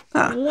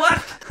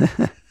 What?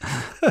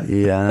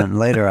 Yeah, and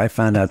later I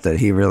found out that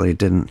he really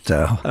didn't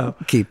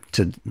keep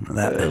to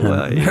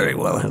that very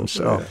well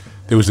himself.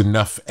 There was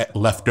enough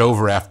left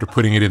over after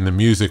putting it in the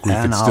music we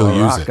could still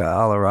use it.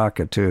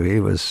 Alaraka, too. He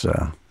was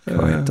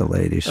quite the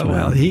ladies' man.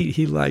 Well,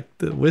 he liked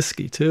the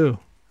whiskey, too.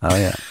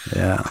 Oh,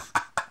 yeah.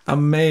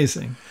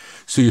 Amazing.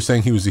 So you're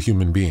saying he was a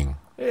human being?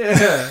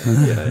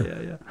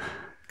 Yeah.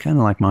 Kind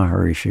of like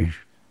Maharishi.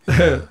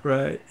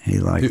 Right. He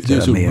liked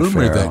There's a Mia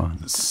rumor Farrow.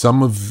 that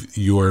some of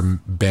your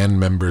band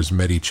members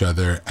met each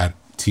other at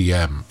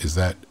TM. Is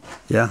that?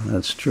 Yeah,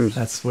 that's true.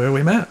 That's where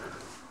we met.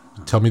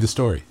 Tell me the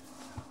story.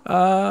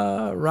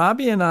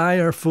 Robby and I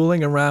are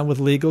fooling around with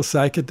legal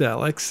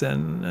psychedelics,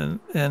 and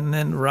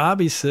then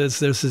Robby says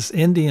there's this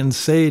Indian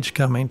sage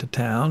coming to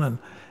town,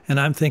 and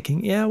I'm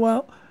thinking,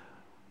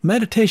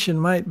 meditation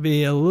might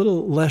be a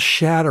little less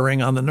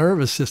shattering on the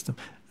nervous system.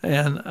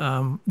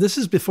 And this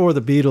is before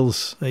the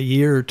Beatles, a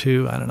year or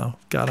two, I don't know,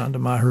 got onto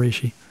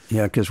Maharishi.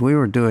 Yeah, because we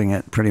were doing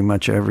it pretty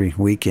much every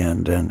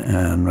weekend,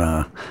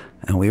 and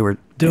we were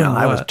doing.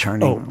 I was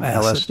turning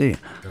LSD.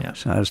 Yeah.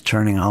 So I was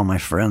turning all my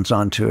friends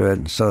onto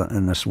it.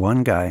 And this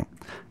one guy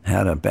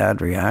had a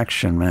bad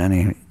reaction,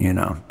 man.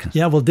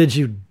 Yeah. Well, did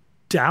you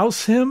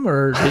douse him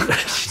or?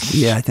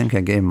 Yeah, I think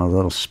I gave him a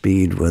little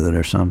speed with it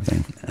or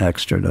something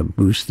extra to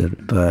boost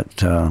it.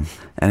 But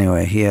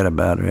anyway, he had a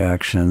bad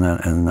reaction,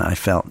 and I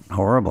felt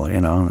horrible,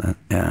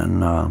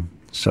 And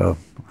so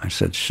I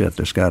said, "Shit,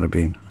 there's got to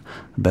be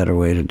a better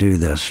way to do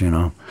this,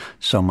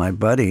 So my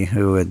buddy,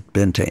 who had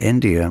been to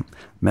India,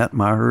 met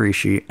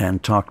Maharishi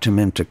and talked him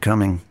into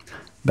coming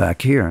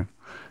back here.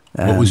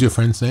 What was your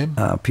friend's name?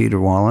 Peter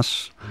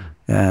Wallace.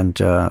 And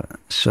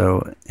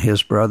so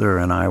his brother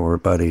and I were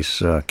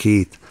buddies,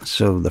 Keith.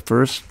 So the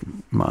first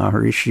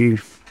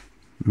Maharishi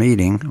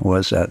meeting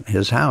was at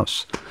his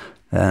house.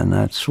 And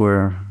that's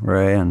where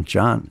Ray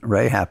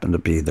happened to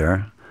be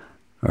there,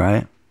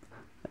 right?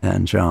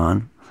 and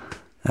John.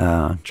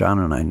 John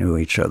and I knew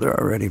each other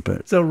already,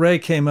 but... So Ray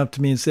came up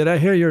to me and said, I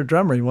hear you're a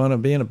drummer. You want to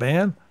be in a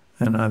band?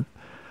 And I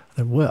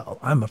said, well,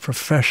 I'm a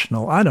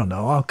professional. I don't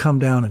know. I'll come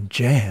down and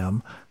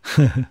jam.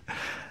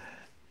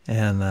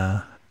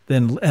 And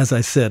then, as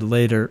I said,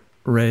 later,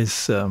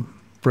 Ray's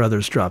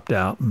brothers dropped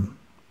out and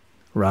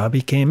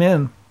Robby came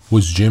in.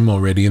 Was Jim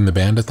already in the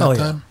band at that yeah.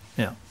 time?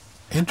 Yeah.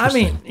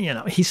 Interesting. I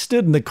mean, he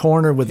stood in the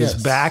corner with his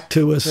back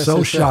to us,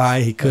 so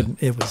shy he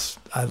couldn't. It was,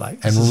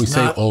 And when we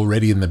say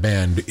already in the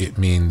band, it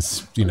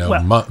means,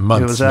 months.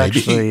 It was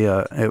actually,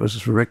 it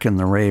was Rick and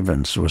the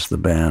Ravens was the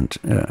band.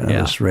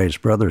 It was Ray's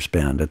brother's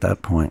band at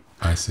that point.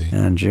 I see.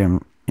 And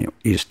Jim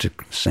used to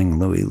sing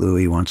Louie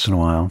Louie once in a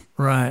while.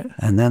 Right.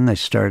 And then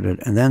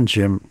then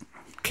Jim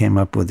came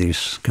up with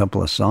these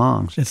couple of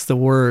songs. It's the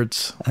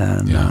words.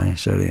 And he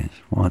said he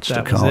wants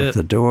to call it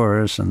The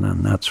Doors, and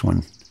then that's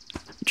when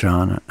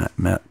John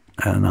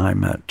and I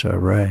met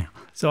Ray.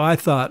 So I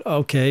thought,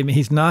 okay,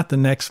 he's not the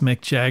next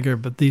Mick Jagger,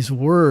 but these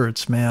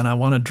words, man, I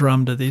want to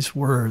drum to these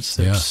words.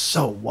 They're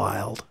so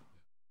wild.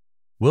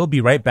 We'll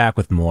be right back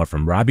with more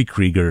from Robby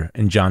Krieger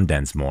and John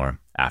Densmore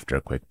after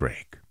a quick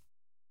break.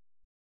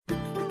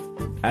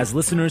 As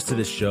listeners to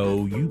this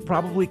show, you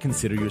probably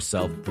consider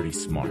yourself pretty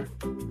smart.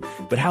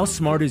 But how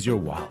smart is your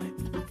wallet?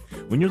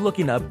 When you're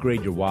looking to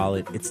upgrade your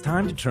wallet, it's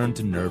time to turn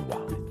to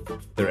NerdWallet.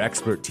 Their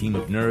expert team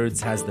of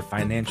nerds has the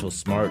financial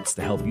smarts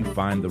to help you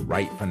find the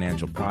right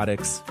financial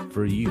products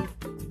for you.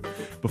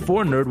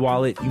 Before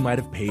NerdWallet, you might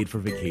have paid for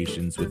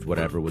vacations with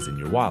whatever was in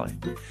your wallet.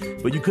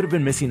 But you could have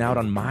been missing out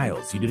on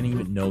miles you didn't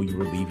even know you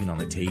were leaving on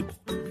the table.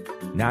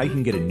 Now you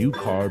can get a new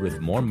card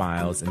with more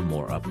miles and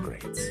more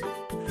upgrades.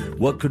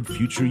 What could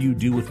future you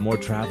do with more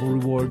travel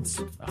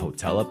rewards? A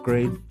hotel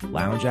upgrade?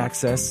 Lounge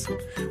access?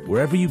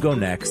 Wherever you go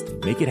next,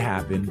 make it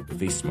happen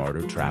with a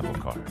smarter travel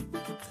card.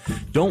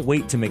 Don't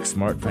wait to make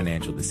smart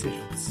financial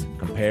decisions.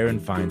 Compare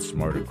and find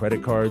smarter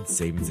credit cards,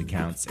 savings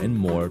accounts, and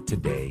more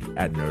today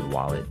at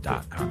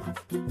nerdwallet.com.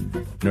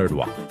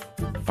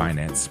 NerdWallet.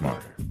 Finance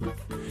smarter.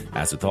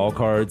 As with all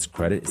cards,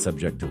 credit is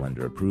subject to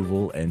lender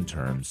approval and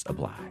terms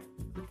apply.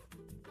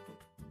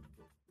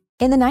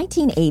 In the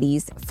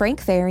 1980s,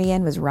 Frank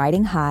Farian was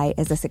riding high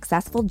as a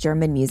successful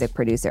German music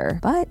producer,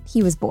 but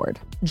he was bored.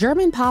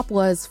 German pop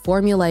was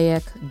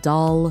formulaic,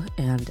 dull,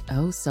 and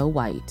oh so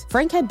white.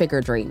 Frank had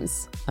bigger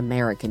dreams,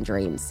 American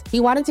dreams. He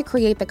wanted to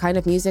create the kind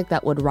of music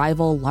that would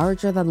rival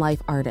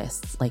larger-than-life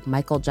artists like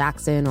Michael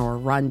Jackson or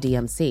Run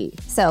DMC.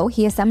 So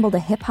he assembled a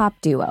hip-hop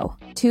duo,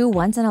 two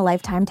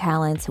once-in-a-lifetime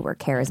talents who were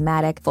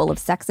charismatic, full of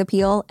sex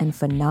appeal, and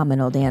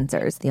phenomenal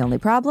dancers. The only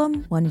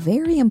problem? One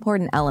very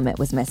important element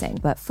was missing,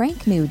 but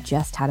Frank knew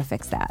just how to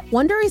fix that.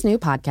 Wondery's new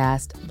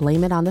podcast,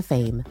 Blame It on the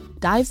Fame,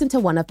 dives into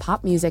one of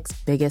pop music's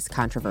biggest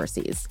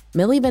controversies.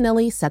 Milli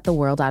Vanilli set the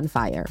world on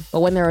fire,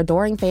 but when their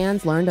adoring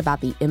fans learned about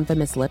the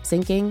infamous lip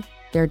syncing,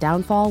 their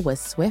downfall was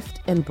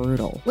swift and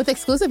brutal. With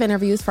exclusive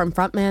interviews from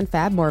frontman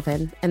Fab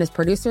Morvan and his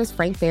producers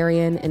Frank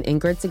Farian and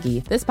Ingrid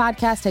Seguí, this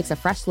podcast takes a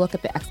fresh look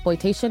at the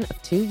exploitation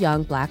of two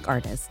young Black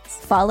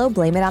artists. Follow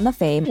Blame It on the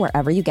Fame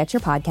wherever you get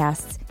your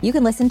podcasts. You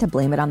can listen to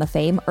Blame It on the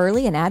Fame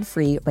early and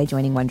ad-free by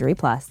joining Wondery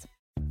Plus.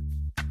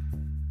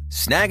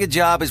 Snag a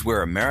Job is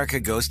where America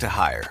goes to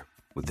hire,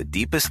 with the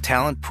deepest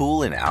talent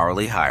pool in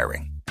hourly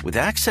hiring. With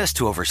access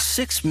to over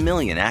 6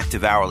 million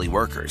active hourly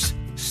workers,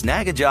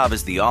 Snag a Job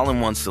is the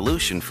all-in-one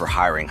solution for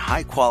hiring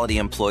high-quality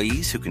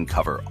employees who can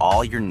cover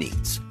all your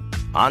needs.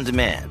 On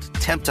demand,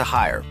 temp to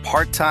hire,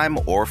 part-time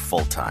or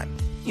full-time.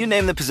 You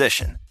name the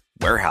position.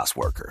 Warehouse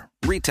worker,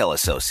 retail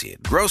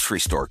associate, grocery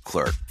store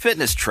clerk,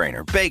 fitness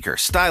trainer, baker,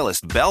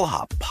 stylist,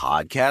 bellhop,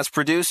 podcast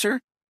producer.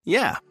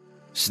 Yeah,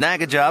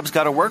 Snag a Job's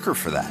got a worker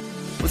for that.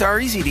 With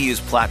our easy-to-use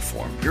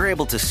platform, you're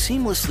able to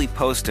seamlessly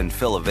post and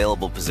fill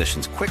available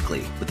positions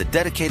quickly with a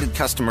dedicated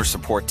customer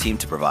support team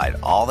to provide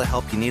all the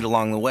help you need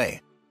along the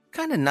way.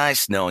 Kind of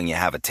nice knowing you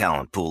have a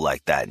talent pool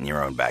like that in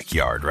your own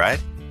backyard,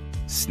 right?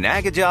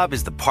 Snag a Job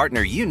is the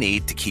partner you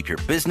need to keep your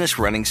business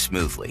running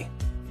smoothly.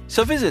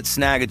 So visit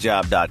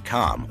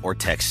snagajob.com or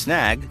text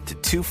snag to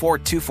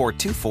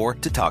 242424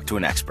 to talk to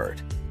an expert.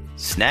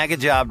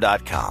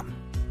 Snagajob.com,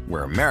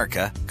 where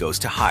America goes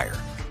to hire.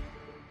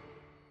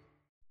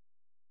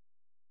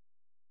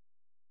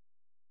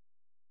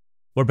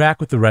 We're back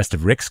with the rest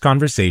of Rick's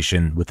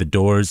conversation with the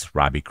Doors'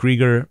 Robby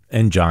Krieger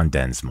and John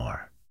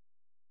Densmore.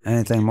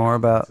 Anything more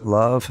about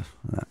love?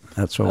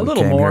 That's what we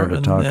came here to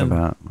talk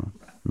about,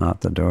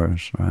 not the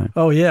Doors, right?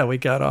 Oh, yeah, we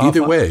got off.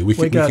 Either way, we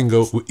can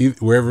go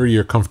wherever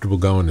you're comfortable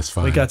going is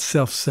fine. We got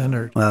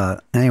self-centered.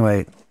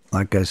 Anyway,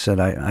 like I said,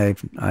 I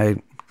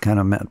kind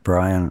of met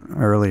Brian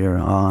earlier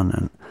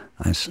on,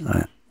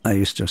 and I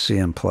used to see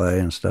him play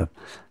and stuff,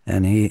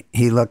 and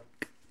he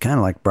looked kind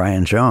of like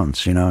Brian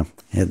Jones, you know.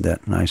 He had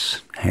that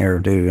nice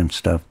hairdo and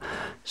stuff.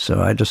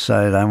 So I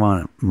decided I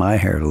wanted my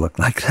hair to look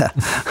like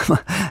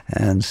that.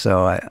 And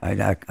so I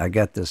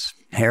got this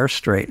hair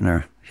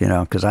straightener, you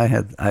know, because I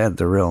had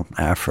the real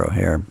afro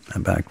hair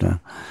back then.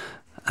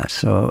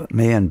 So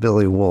me and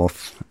Billy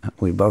Wolf,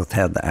 we both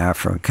had the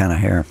afro kind of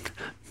hair,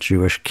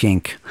 Jewish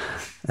kink.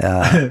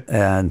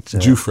 And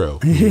Jufro.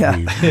 Yeah.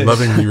 We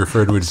lovingly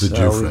refer to it as a so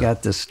Jufro. we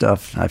got this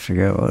stuff. I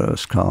forget what it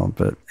was called,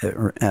 but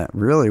it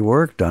really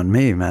worked on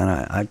me,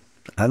 man.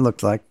 I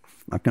looked like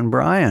fucking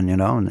Brian, you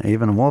know. And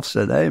even Wolf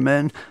said, "Hey,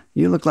 man,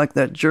 you look like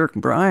that jerk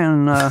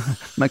Brian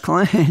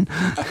McLean."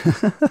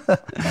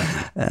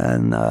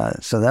 And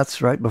so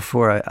that's right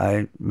before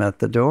I met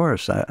the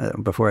Doors.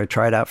 Before I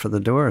tried out for the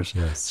Doors.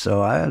 Yes.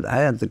 So I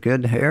had the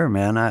good hair,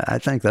 man. I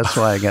think that's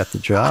why I got the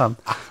job.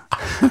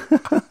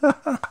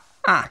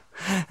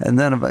 And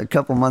then about a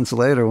couple months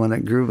later, when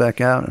it grew back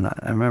out, and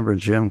I remember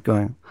Jim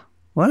going,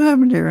 "What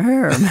happened to your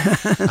hair,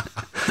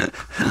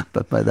 man?"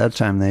 But by that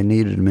time, they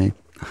needed me.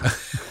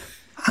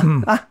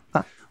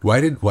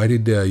 Why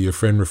did your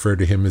friend refer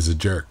to him as a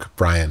jerk,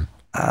 Brian?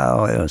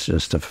 Oh, it was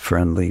just a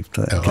friendly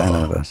kind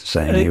of a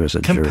saying. He was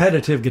a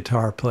competitive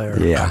guitar player.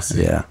 Yeah,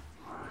 yeah.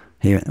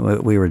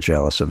 We were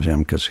jealous of him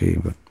because he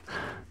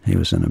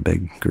was in a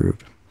big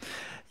group.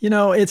 You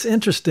know, it's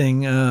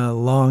interesting.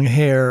 Long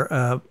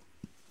hair.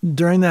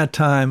 During that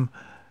time,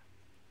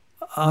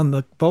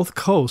 on both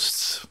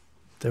coasts,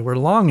 there were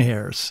long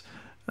hairs,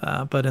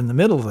 but in the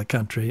middle of the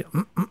country,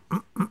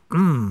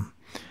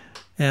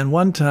 And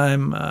one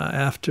time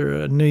after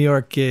a New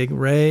York gig,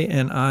 Ray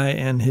and I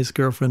and his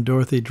girlfriend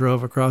Dorothy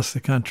drove across the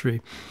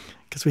country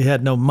because we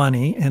had no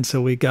money, and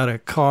so we got a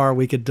car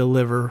we could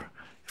deliver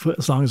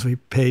as long as we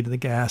paid the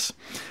gas.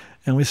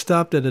 And we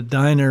stopped at a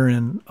diner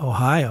in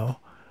Ohio,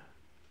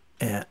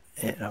 and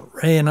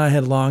Ray and I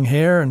had long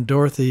hair, and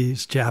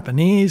Dorothy's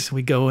Japanese.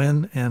 We go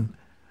in, and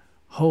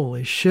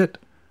holy shit,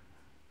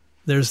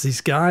 there's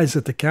these guys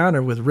at the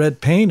counter with red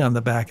paint on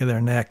the back of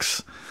their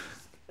necks,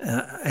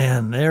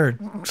 and they're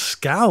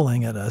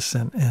scowling at us,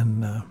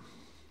 and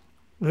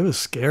it was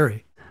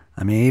scary.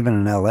 I mean, even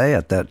in L.A.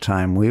 at that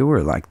time, we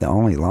were like the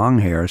only long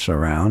hairs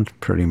around,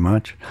 pretty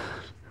much.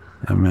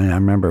 I mean, I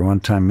remember one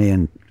time me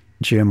and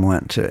Jim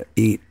went to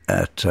eat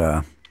at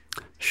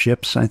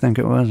Ships, I think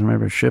it was.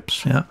 Remember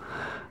Ships? Yeah.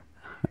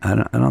 I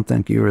don't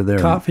think you were there.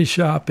 Coffee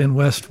shop in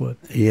Westwood.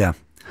 Yeah.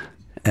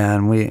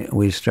 And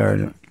we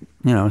started,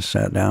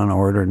 sat down,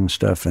 ordered and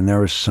stuff, and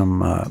there was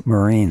some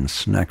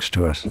Marines next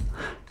to us.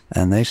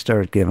 And they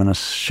started giving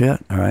us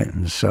shit, right?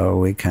 And so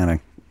we kind of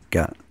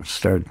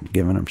started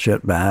giving them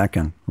shit back.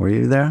 And were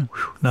you there?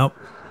 Nope.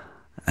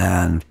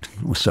 And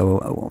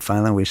so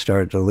finally we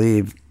started to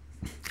leave,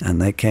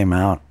 and they came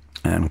out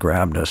and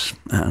grabbed us,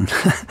 and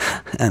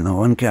the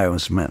one guy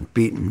was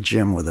beating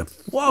Jim with a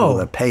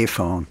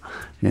payphone,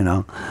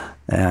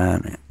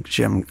 and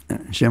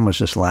Jim was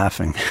just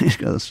laughing. He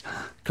goes,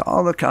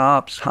 "Call the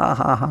cops, ha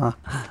ha ha."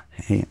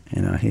 He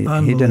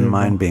didn't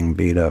mind being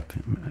beat up.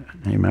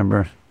 You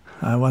remember?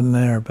 I wasn't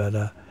there,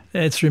 but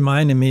it's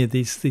reminding me of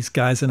these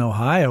guys in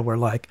Ohio were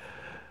like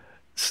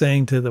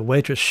saying to the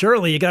waitress,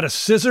 "Shirley, you got a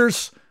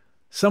scissors?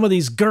 Some of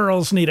these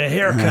girls need a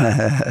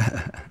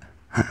haircut."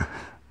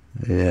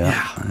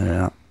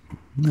 Yeah.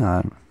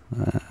 No,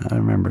 I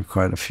remember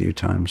quite a few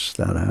times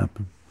that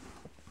happened.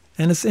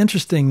 And it's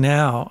interesting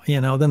now,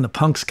 then the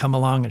punks come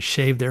along and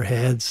shave their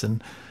heads.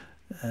 And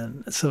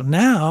so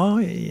now,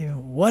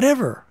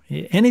 whatever,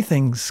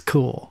 anything's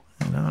cool.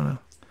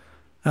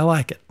 I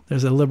like it.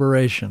 There's a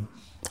liberation.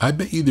 I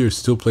bet you there's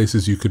still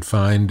places you could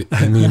find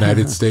in the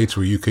United States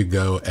where you could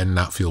go and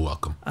not feel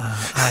welcome.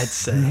 I'd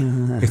say.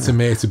 It's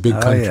a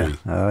big country.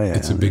 Oh, yeah.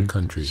 It's a big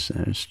country.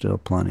 There's still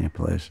plenty of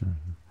places.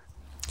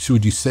 So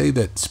would you say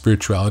that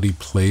spirituality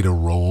played a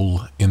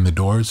role in the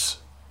Doors?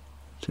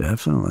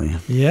 Definitely.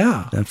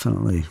 Yeah.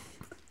 Definitely.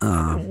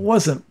 It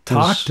wasn't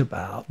talked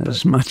about.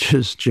 As much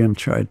as Jim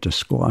tried to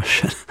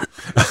squash it.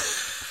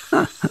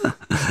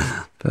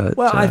 But,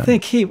 I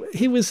think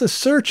he was a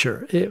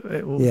searcher. We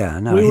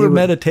were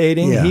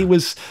meditating. Yeah. He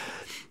was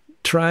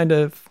trying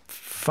to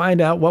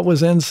find out what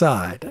was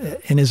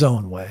inside in his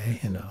own way,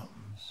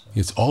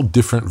 It's all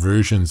different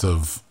versions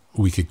of,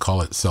 we could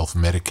call it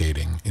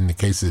self-medicating. In the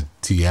case of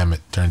TM,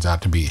 it turns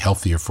out to be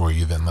healthier for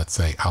you than, let's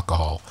say,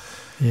 alcohol.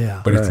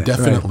 Yeah. But it's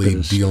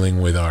definitely dealing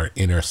with our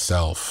inner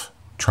self,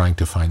 trying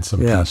to find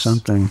some peace. Yeah,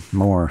 something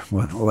more.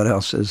 What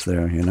else is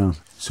there,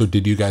 So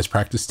did you guys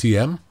practice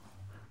TM?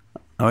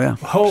 Oh, yeah.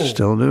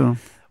 Still do.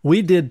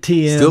 We did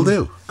TM. Still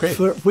do. Great.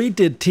 We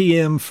did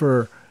TM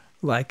for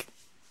like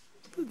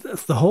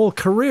the whole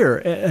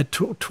career.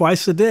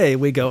 Twice a day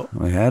we go,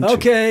 we had to.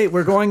 Okay,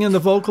 we're going in the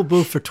vocal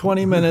booth for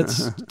 20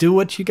 minutes. Do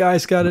what you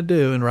guys got to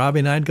do. And Robby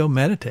and I'd go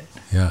meditate.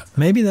 Yeah.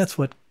 Maybe that's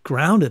what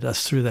grounded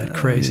us through that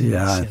craziness.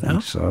 Yeah, I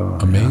think so.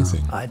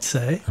 Amazing. Yeah, I'd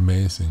say.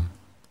 Amazing.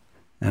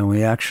 And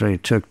we actually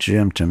took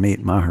Jim to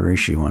meet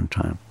Maharishi one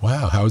time.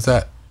 Wow. How was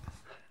that?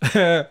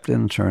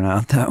 Didn't turn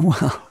out that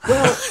well.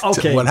 Well,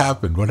 okay. What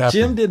happened?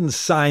 Jim didn't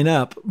sign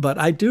up, but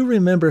I do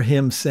remember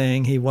him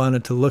saying he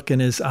wanted to look in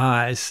his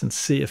eyes and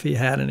see if he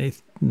had any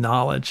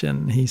knowledge,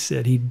 and he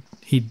said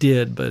he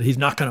did, but he's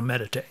not going to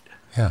meditate.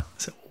 Yeah.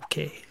 So,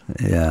 okay.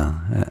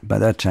 Yeah. By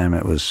that time,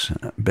 it was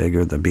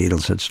bigger. The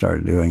Beatles had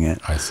started doing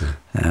it. I see.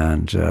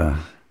 And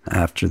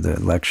after the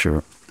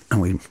lecture,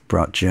 we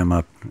brought Jim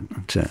up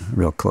to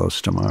real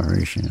close to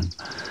Maharishi and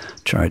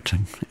tried to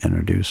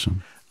introduce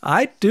him.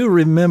 I do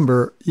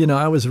remember,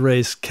 I was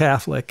raised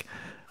Catholic,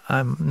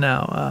 I'm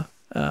now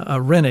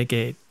a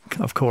renegade,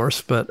 of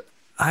course, but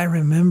I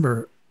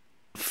remember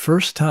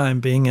first time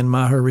being in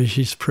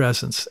Maharishi's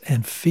presence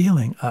and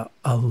feeling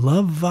a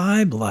love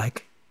vibe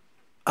like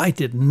I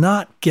did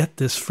not get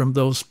this from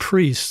those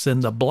priests in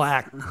the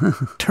black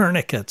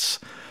tourniquets.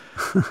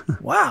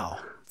 Wow,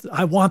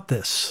 I want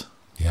this.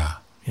 Yeah.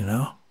 You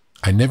know?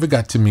 I never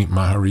got to meet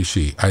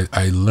Maharishi.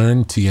 I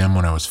learned TM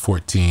when I was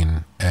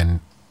 14, and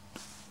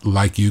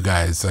like you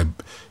guys,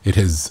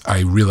 I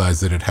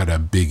realized that it had a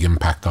big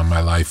impact on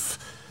my life.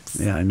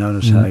 Yeah, I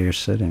noticed how you're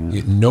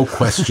sitting. No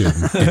question.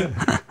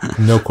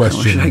 No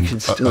question. I wish I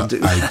could still do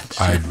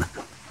that.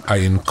 I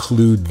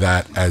include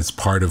that as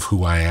part of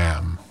who I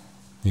am.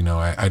 You know,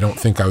 I don't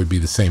think I would be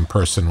the same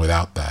person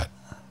without that.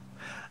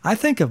 I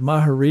think of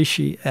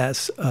Maharishi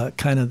as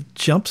kind of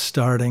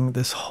jump-starting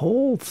this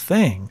whole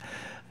thing.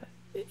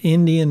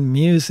 Indian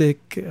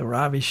music,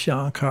 Ravi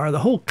Shankar, the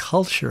whole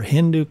culture,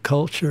 Hindu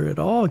culture, it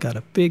all got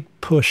a big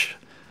push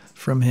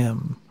from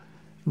him,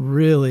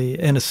 really,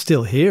 and it's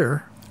still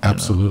here.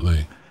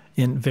 Absolutely.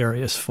 In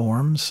various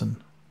forms, and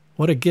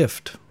what a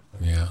gift.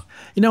 Yeah.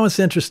 You know what's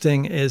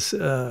interesting is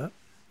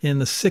in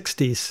the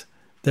 60s,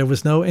 there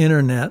was no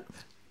internet,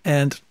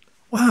 and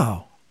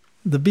wow,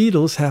 the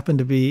Beatles happened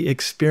to be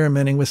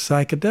experimenting with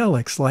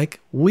psychedelics like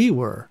we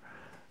were.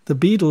 The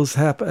Beatles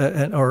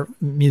or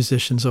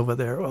musicians over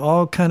there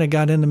all kind of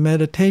got into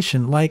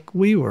meditation like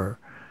we were.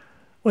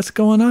 What's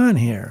going on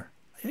here?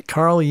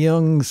 Carl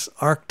Jung's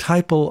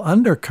archetypal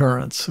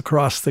undercurrents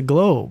across the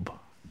globe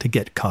to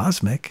get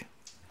cosmic,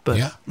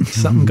 but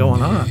something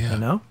going on, you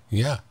know?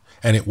 Yeah.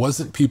 And it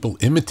wasn't people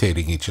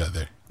imitating each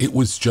other. It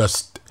was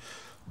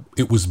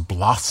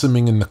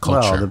blossoming in the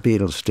culture. Well, the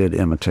Beatles did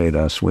imitate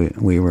us.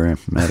 We were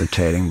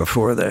meditating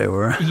before they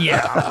were.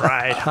 Yeah,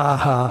 right. Ha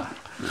ha.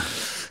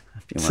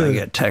 If you want to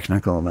get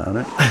technical about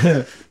it.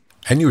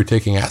 And you were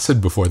taking acid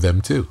before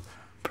them, too.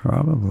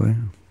 Probably.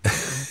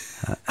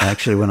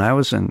 Actually, when I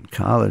was in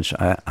college,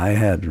 I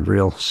had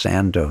real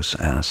Sandoz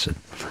acid.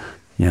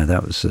 Yeah,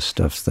 that was the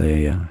stuff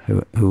they...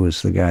 who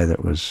was the guy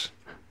that was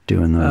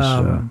doing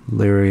those...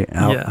 Leary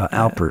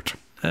Alpert,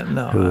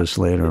 who was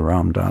later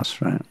Ram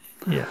Dass, right?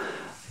 Yeah.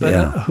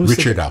 But,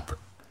 Richard Alpert.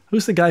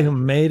 Who's the guy who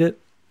made it?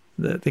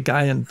 The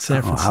guy in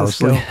San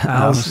Francisco,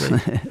 Owsley.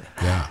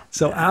 Yeah.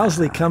 So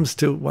Owsley comes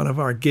to one of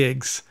our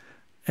gigs,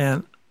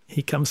 and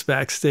he comes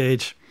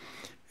backstage,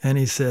 and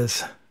he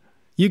says,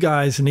 "You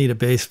guys need a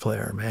bass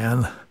player,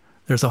 man.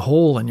 There's a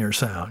hole in your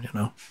sound, you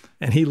know."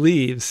 And he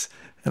leaves,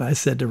 and I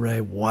said to Ray,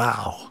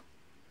 "Wow,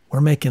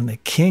 we're making the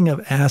king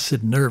of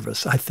acid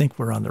nervous. I think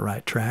we're on the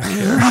right track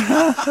here."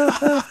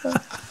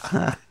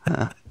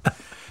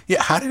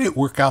 Yeah. How did it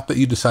work out that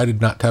you decided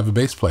not to have a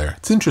bass player?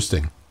 It's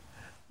interesting.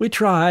 We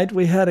tried.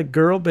 We had a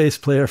girl bass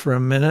player for a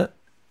minute.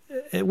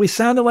 We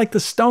sounded like the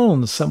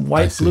Stones, some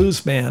white blues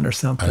band or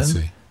something. I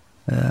see.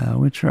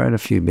 We tried a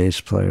few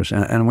bass players,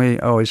 and we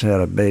always had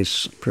a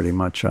bass pretty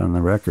much on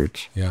the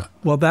records. Yeah.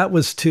 Well, that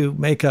was to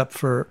make up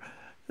for,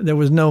 there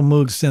was no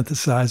Moog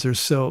synthesizers,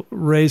 so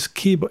Ray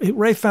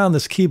found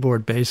this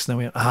keyboard bass, and then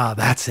we went,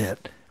 that's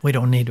it. We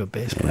don't need a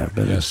bass player.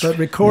 Yeah, but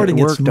recording,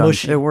 it's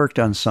mushy. It worked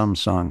on some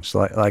songs,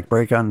 like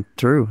 "Break On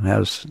Through"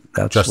 that's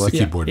just the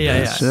keyboard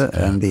bass.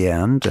 And "The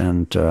End,"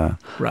 and a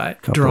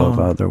couple Drone. of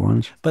other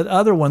ones. But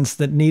other ones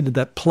that needed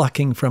that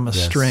plucking from a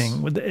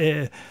string. With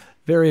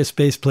various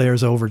bass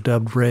players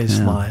overdubbed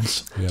Ray's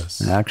lines. Yes.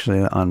 And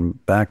actually, on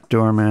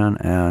 "Backdoor Man"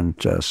 and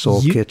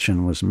 "Soul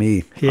Kitchen" was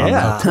me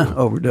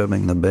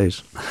overdubbing the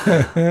bass.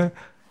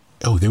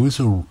 Oh, there was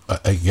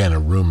again a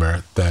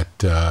rumor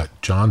that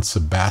John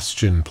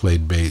Sebastian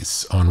played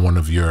bass on one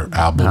of your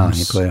albums. No,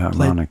 he played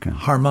harmonica.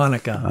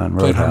 On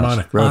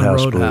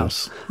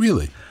Roadhouse.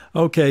 Really?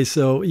 Okay,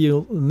 so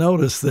you'll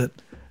notice that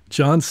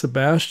John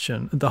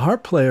Sebastian, the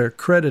harp player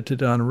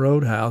credited on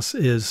Roadhouse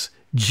is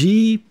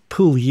G.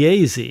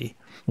 Pugliese,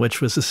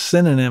 which was a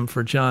synonym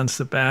for John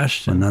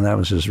Sebastian. Well, no, that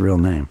was his real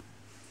name.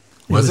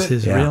 Was it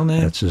his real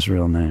name? That's his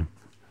real name.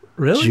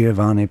 Really?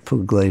 Giovanni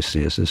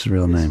Pugliese is his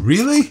real name.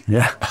 Really?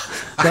 Yeah.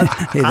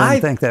 He didn't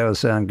think that would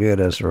sound good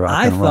as a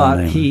rock and roll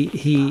name. I thought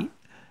he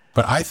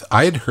But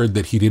I had heard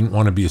that he didn't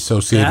want to be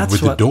associated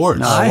with the Doors.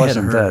 No, it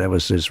wasn't that. It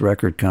was his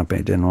record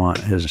company didn't want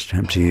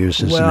him to use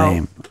his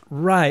name.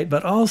 Right,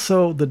 but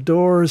also the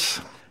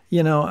Doors,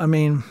 I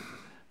mean,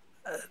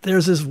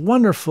 there's this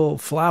wonderful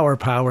flower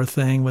power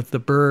thing with the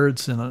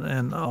Byrds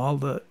and all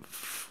the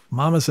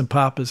mamas and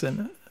papas,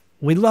 and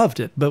we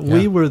loved it, but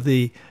we were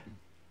the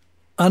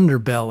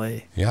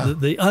underbelly,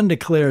 the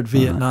undeclared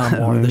Vietnam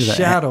War, the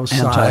shadow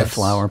side,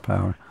 anti-flower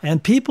power,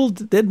 and people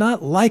did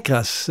not like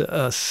us.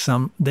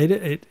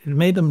 It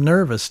made them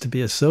nervous to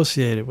be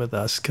associated with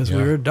us because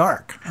we were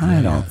dark.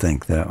 I don't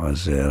think that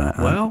was it.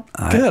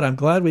 Good. I'm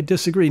glad we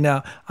disagree.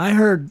 Now, I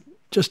heard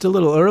just a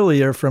little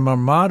earlier from our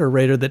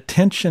moderator that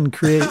tension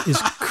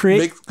is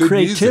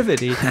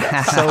creativity.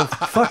 So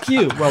fuck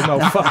you. Well, no,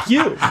 fuck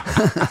you.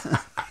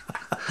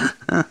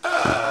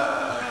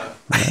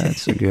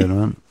 That's a good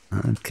one.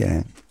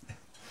 Okay.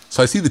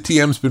 So I see the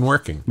TM's been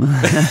working.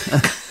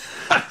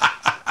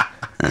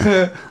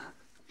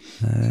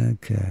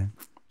 Okay.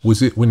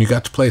 Was it, when you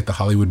got to play at the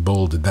Hollywood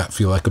Bowl, did that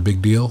feel like a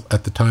big deal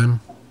at the time?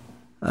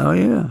 Oh,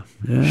 yeah.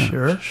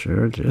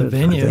 Sure did. The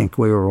venue. I think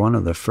we were one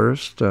of the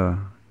first.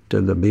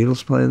 Did the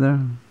Beatles play there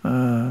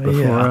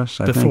before us?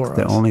 I think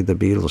only the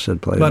Beatles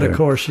had played there. But, of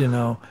course,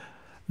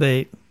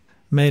 they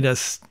made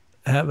us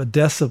have a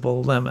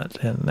decibel limit,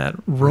 and that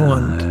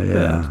ruined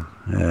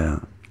Yeah.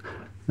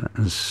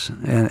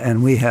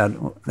 And we had,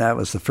 that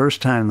was the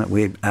first time that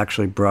we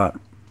actually brought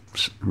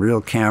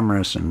real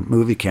cameras and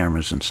movie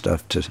cameras and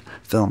stuff to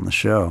film the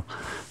show.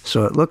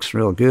 So it looks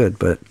real good,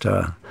 but...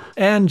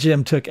 and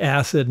Jim took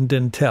acid and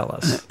didn't tell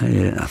us.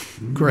 Yeah.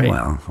 Great.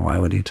 Well, why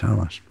would he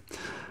tell us?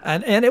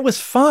 And it was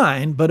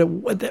fine, but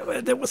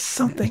there was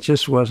something... It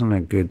just wasn't a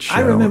good show.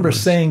 I remember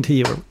saying to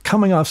you,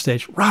 coming off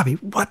stage, Robby,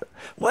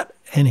 what?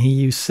 And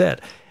you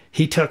said...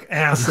 He took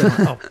acid.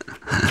 Oh,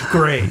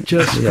 great,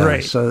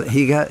 great. So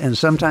he got, and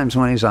sometimes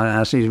when he's on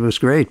acid, he was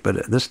great,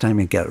 but this time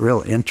he got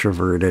real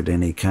introverted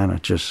and he kind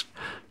of just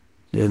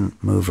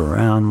didn't move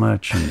around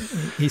much. And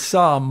he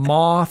saw a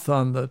moth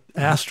on the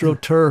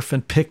AstroTurf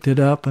and picked it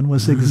up and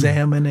was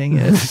examining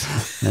it.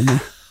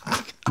 and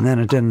then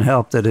it didn't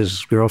help that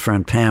his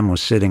girlfriend Pam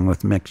was sitting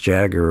with Mick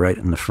Jagger right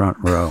in the front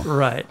row.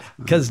 Right,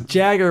 because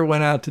Jagger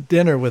went out to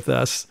dinner with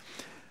us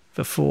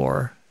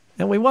before,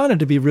 and we wanted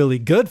to be really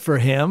good for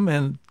him,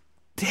 and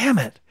damn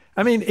it.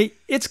 I mean,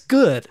 it's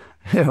good.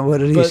 Yeah, what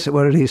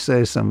did he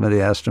say?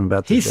 Somebody asked him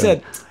about the He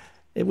said,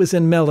 it was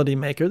in Melody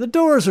Maker, the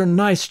Doors are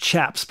nice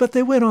chaps, but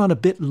they went on a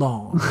bit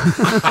long.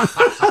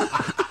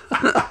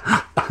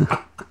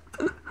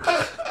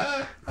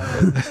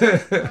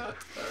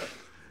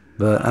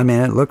 But, I mean,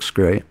 it looks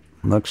great.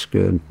 Looks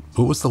good.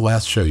 What was the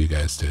last show you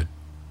guys did?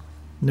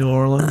 New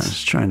Orleans. I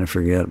was trying to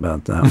forget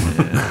about that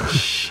one. Yeah,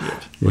 shit.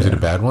 Was it a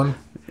bad one?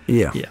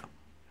 Yeah. Yeah.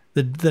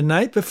 The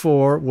night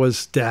before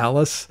was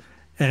Dallas,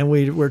 and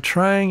we were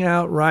trying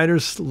out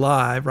Riders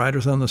Live,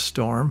 Riders on the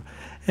Storm,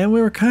 and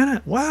we were kind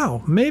of,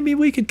 wow, maybe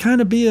we could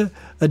kind of be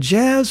a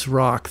jazz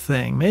rock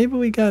thing.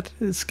 Maybe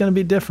it's going to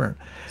be different.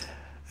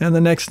 And the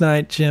next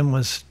night, Jim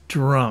was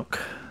drunk.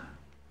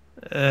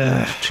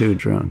 Too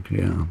drunk,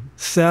 yeah.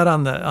 Sat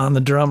on the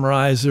drum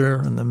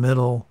riser in the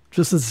middle,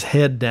 just with his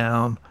head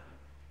down.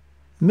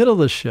 Middle of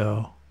the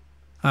show.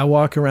 I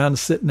walk around and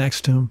sit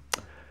next to him.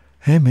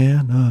 Hey,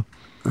 man,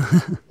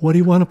 what do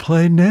you want to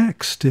play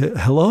next?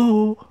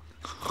 Hello?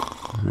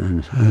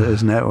 And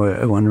isn't that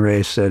when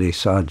Ray said he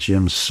saw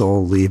Jim's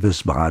soul leave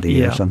his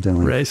body or something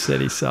like that? Ray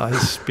said he saw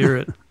his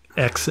spirit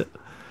exit.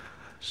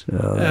 So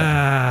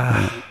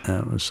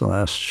that was the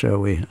last show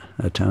we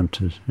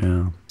attempted,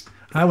 yeah.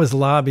 I was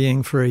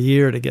lobbying for a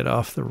year to get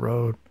off the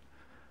road.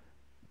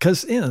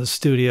 Because in the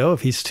studio,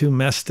 if he's too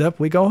messed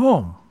up, we go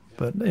home.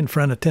 But in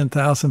front of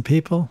 10,000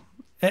 people...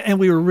 And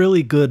we were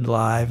really good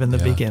live in the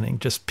beginning,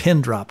 just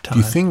pin drop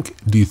time.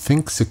 Do you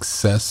think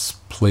success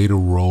played a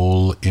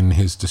role in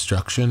his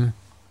destruction?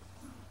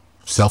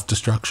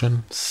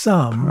 Self-destruction?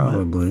 Some.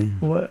 Probably.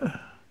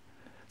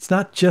 It's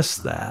not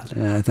just that.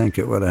 Yeah, I think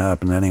it would have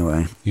happened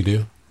anyway. You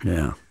do?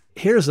 Yeah.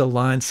 Here's a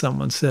line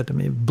someone said to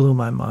me, blew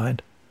my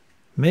mind.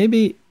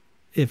 Maybe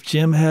if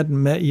Jim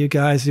hadn't met you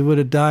guys, he would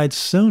have died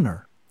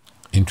sooner.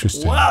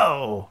 Interesting.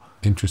 Whoa!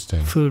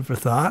 Interesting. Food for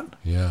thought.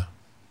 Yeah.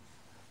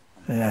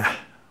 Yeah.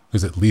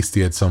 Because at least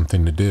he had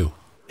something to do.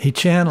 He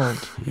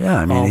channeled. Yeah,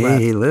 I mean,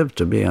 he lived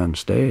to be on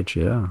stage,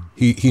 yeah.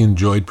 He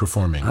enjoyed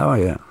performing. Oh,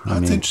 yeah.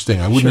 That's interesting.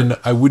 I wouldn't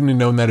have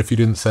known that if you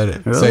didn't say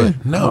it. Really? Say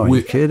it. No, are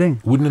you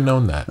kidding? Wouldn't have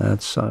known that.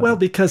 That's well,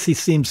 because he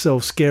seemed so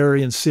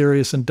scary and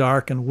serious and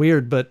dark and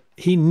weird, but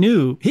he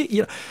knew.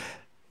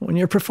 When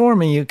you're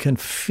performing, you can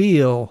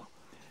feel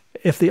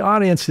if the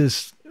audience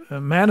is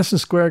Madison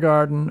Square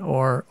Garden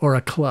or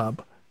a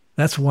club.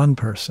 That's one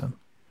person,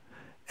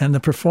 and the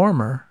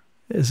performer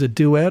is a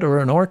duet or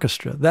an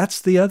orchestra.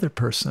 That's the other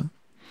person.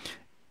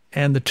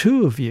 And the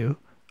two of you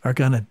are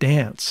going to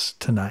dance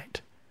tonight.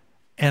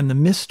 And the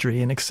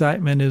mystery and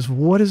excitement is,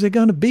 what is it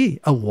going to be?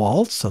 A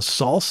waltz, a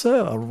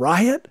salsa, a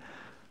riot?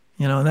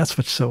 And that's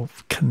what's so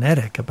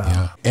kinetic about it.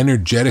 Yeah.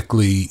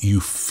 Energetically, you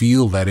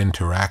feel that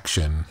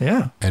interaction.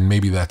 Yeah. And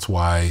maybe that's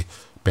why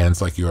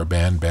bands like Your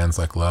Band, bands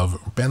like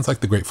Love, bands like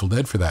the Grateful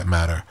Dead for that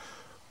matter,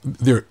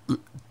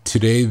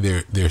 today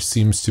there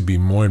seems to be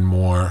more and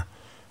more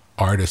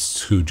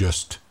artists who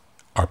just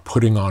are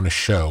putting on a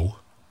show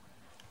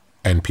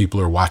and people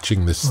are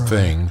watching this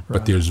thing,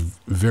 but there's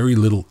very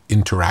little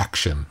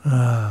interaction.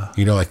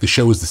 Like the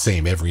show is the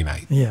same every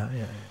night. Yeah.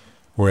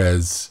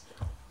 Whereas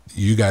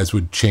you guys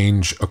would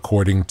change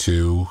according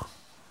to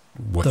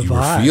what the you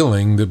vibe. were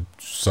feeling.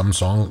 Some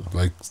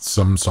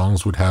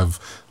songs would have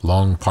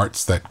long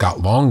parts that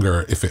got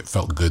longer if it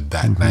felt good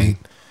that night.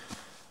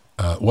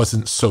 It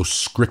wasn't so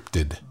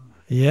scripted.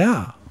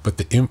 Yeah.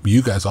 But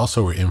you guys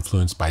also were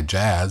influenced by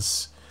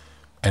jazz,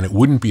 and it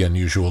wouldn't be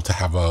unusual to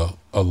have a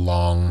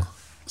long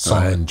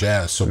song in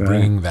jazz. So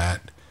bringing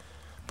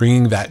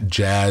that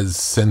jazz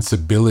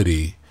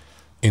sensibility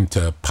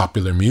into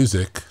popular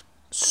music,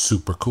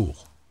 super cool.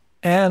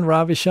 And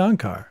Ravi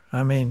Shankar.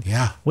 I mean,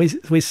 yeah, we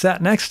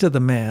sat next to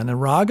the man, and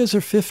ragas are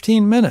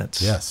 15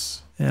 minutes.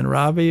 Yes. And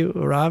Ravi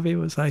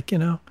was like,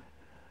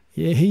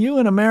 You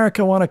in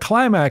America want to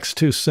climax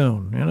too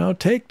soon.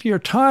 Take your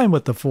time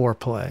with the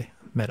foreplay,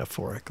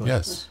 metaphorically.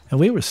 Yes. And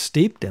we were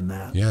steeped in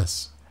that.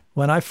 Yes.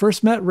 When I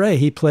first met Ray,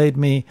 he played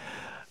me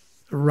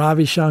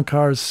Ravi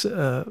Shankar's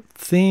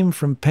theme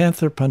from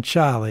Panther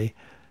Panchali,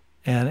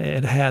 and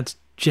it had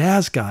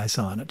jazz guys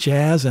on it,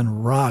 jazz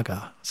and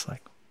raga. It's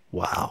like,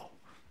 wow,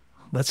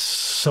 let's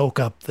soak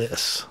up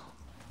this.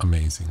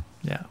 Amazing.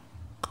 Yeah.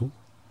 Cool.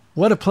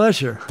 What a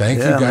pleasure. Thank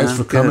you guys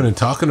for coming and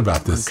talking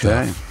about this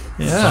stuff.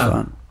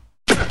 Yeah.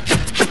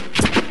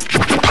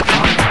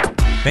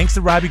 Thanks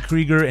to Robby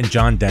Krieger and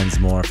John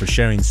Densmore for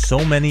sharing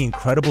so many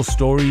incredible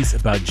stories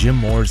about Jim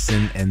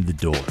Morrison and the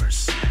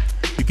Doors.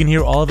 You can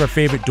hear all of our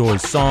favorite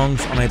Doors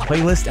songs on a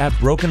playlist at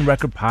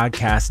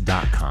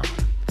brokenrecordpodcast.com.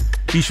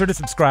 Be sure to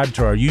subscribe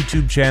to our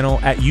YouTube channel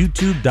at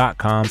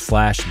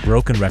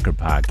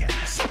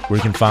youtube.com/brokenrecordpodcast, where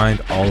you can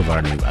find all of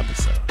our new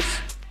episodes.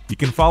 You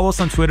can follow us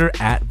on Twitter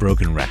at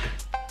Broken Record.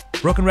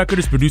 Broken Record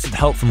is produced with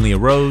help from Leah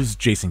Rose,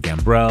 Jason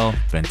Gambrell,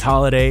 Ben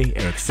Tolliday,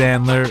 Eric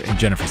Sandler, and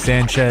Jennifer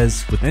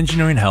Sanchez, with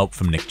engineering help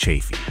from Nick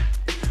Chafee.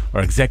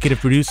 Our executive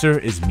producer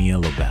is Mia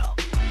Lobel.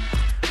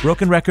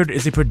 Broken Record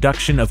is a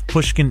production of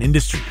Pushkin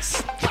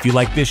Industries. If you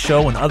like this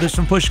show and others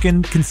from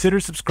Pushkin, consider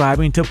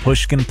subscribing to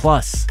Pushkin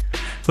Plus.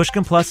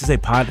 Pushkin Plus is a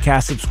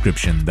podcast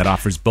subscription that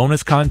offers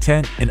bonus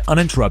content and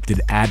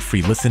uninterrupted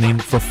ad-free listening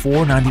for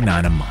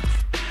 $4.99 a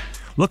month.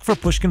 Look for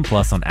Pushkin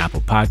Plus on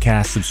Apple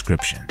Podcast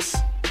subscriptions.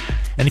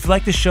 And if you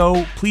like the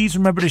show, please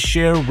remember to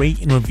share,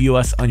 rate, and review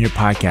us on your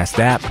podcast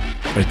app.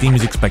 Our theme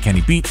music's by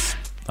Kenny Beats.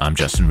 I'm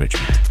Justin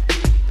Richmond.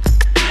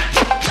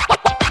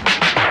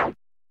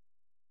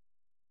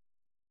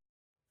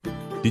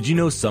 Did you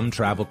know some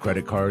travel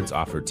credit cards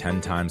offer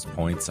 10 times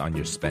points on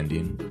your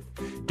spending?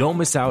 Don't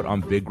miss out on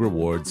big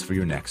rewards for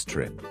your next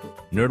trip.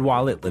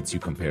 NerdWallet lets you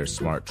compare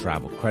smart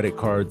travel credit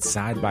cards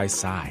side by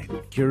side,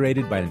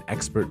 curated by an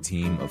expert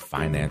team of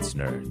finance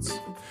nerds.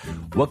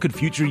 What could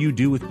future you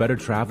do with better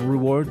travel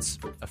rewards?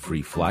 A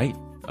free flight?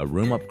 A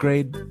room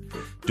upgrade?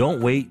 Don't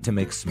wait to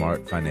make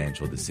smart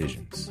financial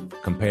decisions.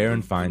 Compare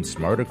and find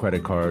smarter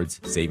credit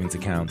cards, savings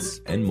accounts,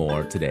 and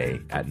more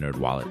today at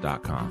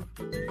nerdwallet.com.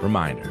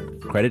 Reminder,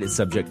 credit is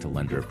subject to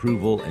lender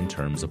approval and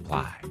terms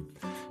apply.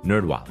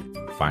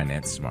 NerdWallet,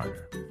 finance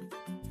smarter.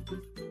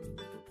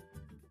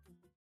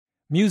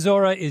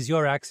 Musora is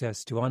your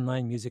access to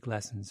online music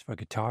lessons for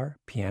guitar,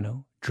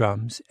 piano,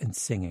 drums, and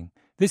singing.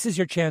 This is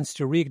your chance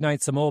to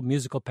reignite some old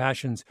musical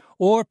passions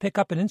or pick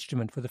up an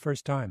instrument for the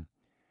first time.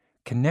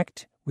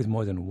 Connect with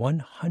more than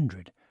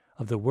 100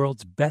 of the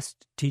world's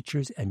best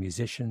teachers and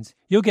musicians.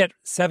 You'll get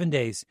 7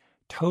 days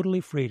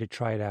totally free to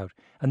try it out,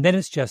 and then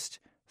it's just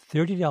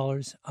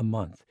 $30 a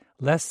month,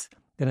 less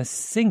than a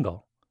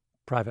single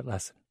private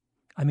lesson.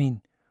 I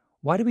mean,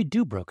 why do we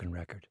do Broken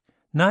Record?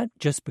 Not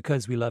just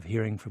because we love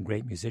hearing from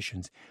great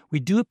musicians.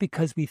 We do it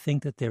because we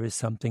think that there is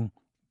something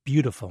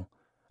beautiful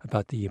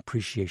about the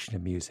appreciation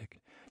of music.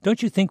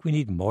 Don't you think we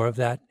need more of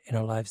that in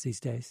our lives these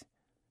days?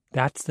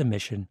 That's the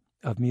mission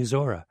of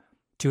Musora,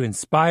 to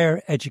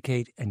inspire,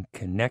 educate, and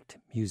connect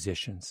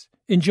musicians.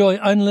 Enjoy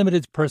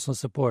unlimited personal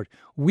support,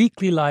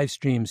 weekly live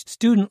streams,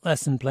 student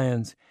lesson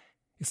plans.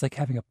 It's like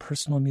having a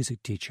personal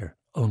music teacher,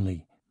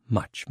 only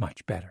much,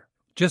 much better.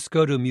 Just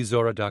go to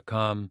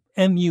Musora.com,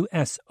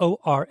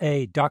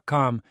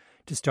 Musora.com,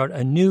 to start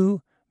a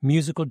new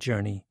musical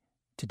journey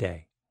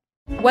today.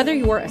 Whether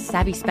you're a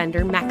savvy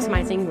spender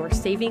maximizing your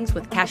savings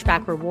with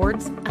cashback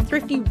rewards, a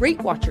thrifty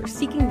rate watcher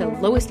seeking the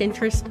lowest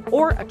interest,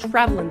 or a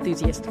travel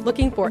enthusiast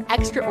looking for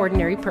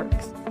extraordinary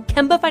perks,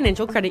 Kemba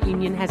Financial Credit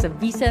Union has a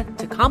visa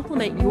to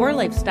complement your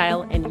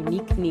lifestyle and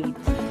unique needs.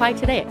 Apply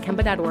today at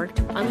Kemba.org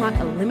to unlock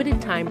a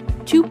limited-time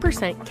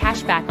 2%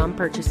 cash back on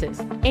purchases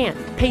and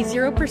pay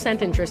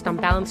 0% interest on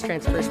balance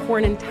transfers for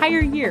an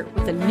entire year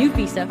with a new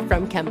visa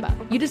from Kemba.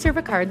 You deserve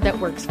a card that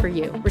works for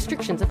you.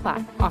 Restrictions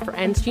apply. Offer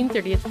ends June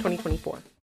 30th, 2024.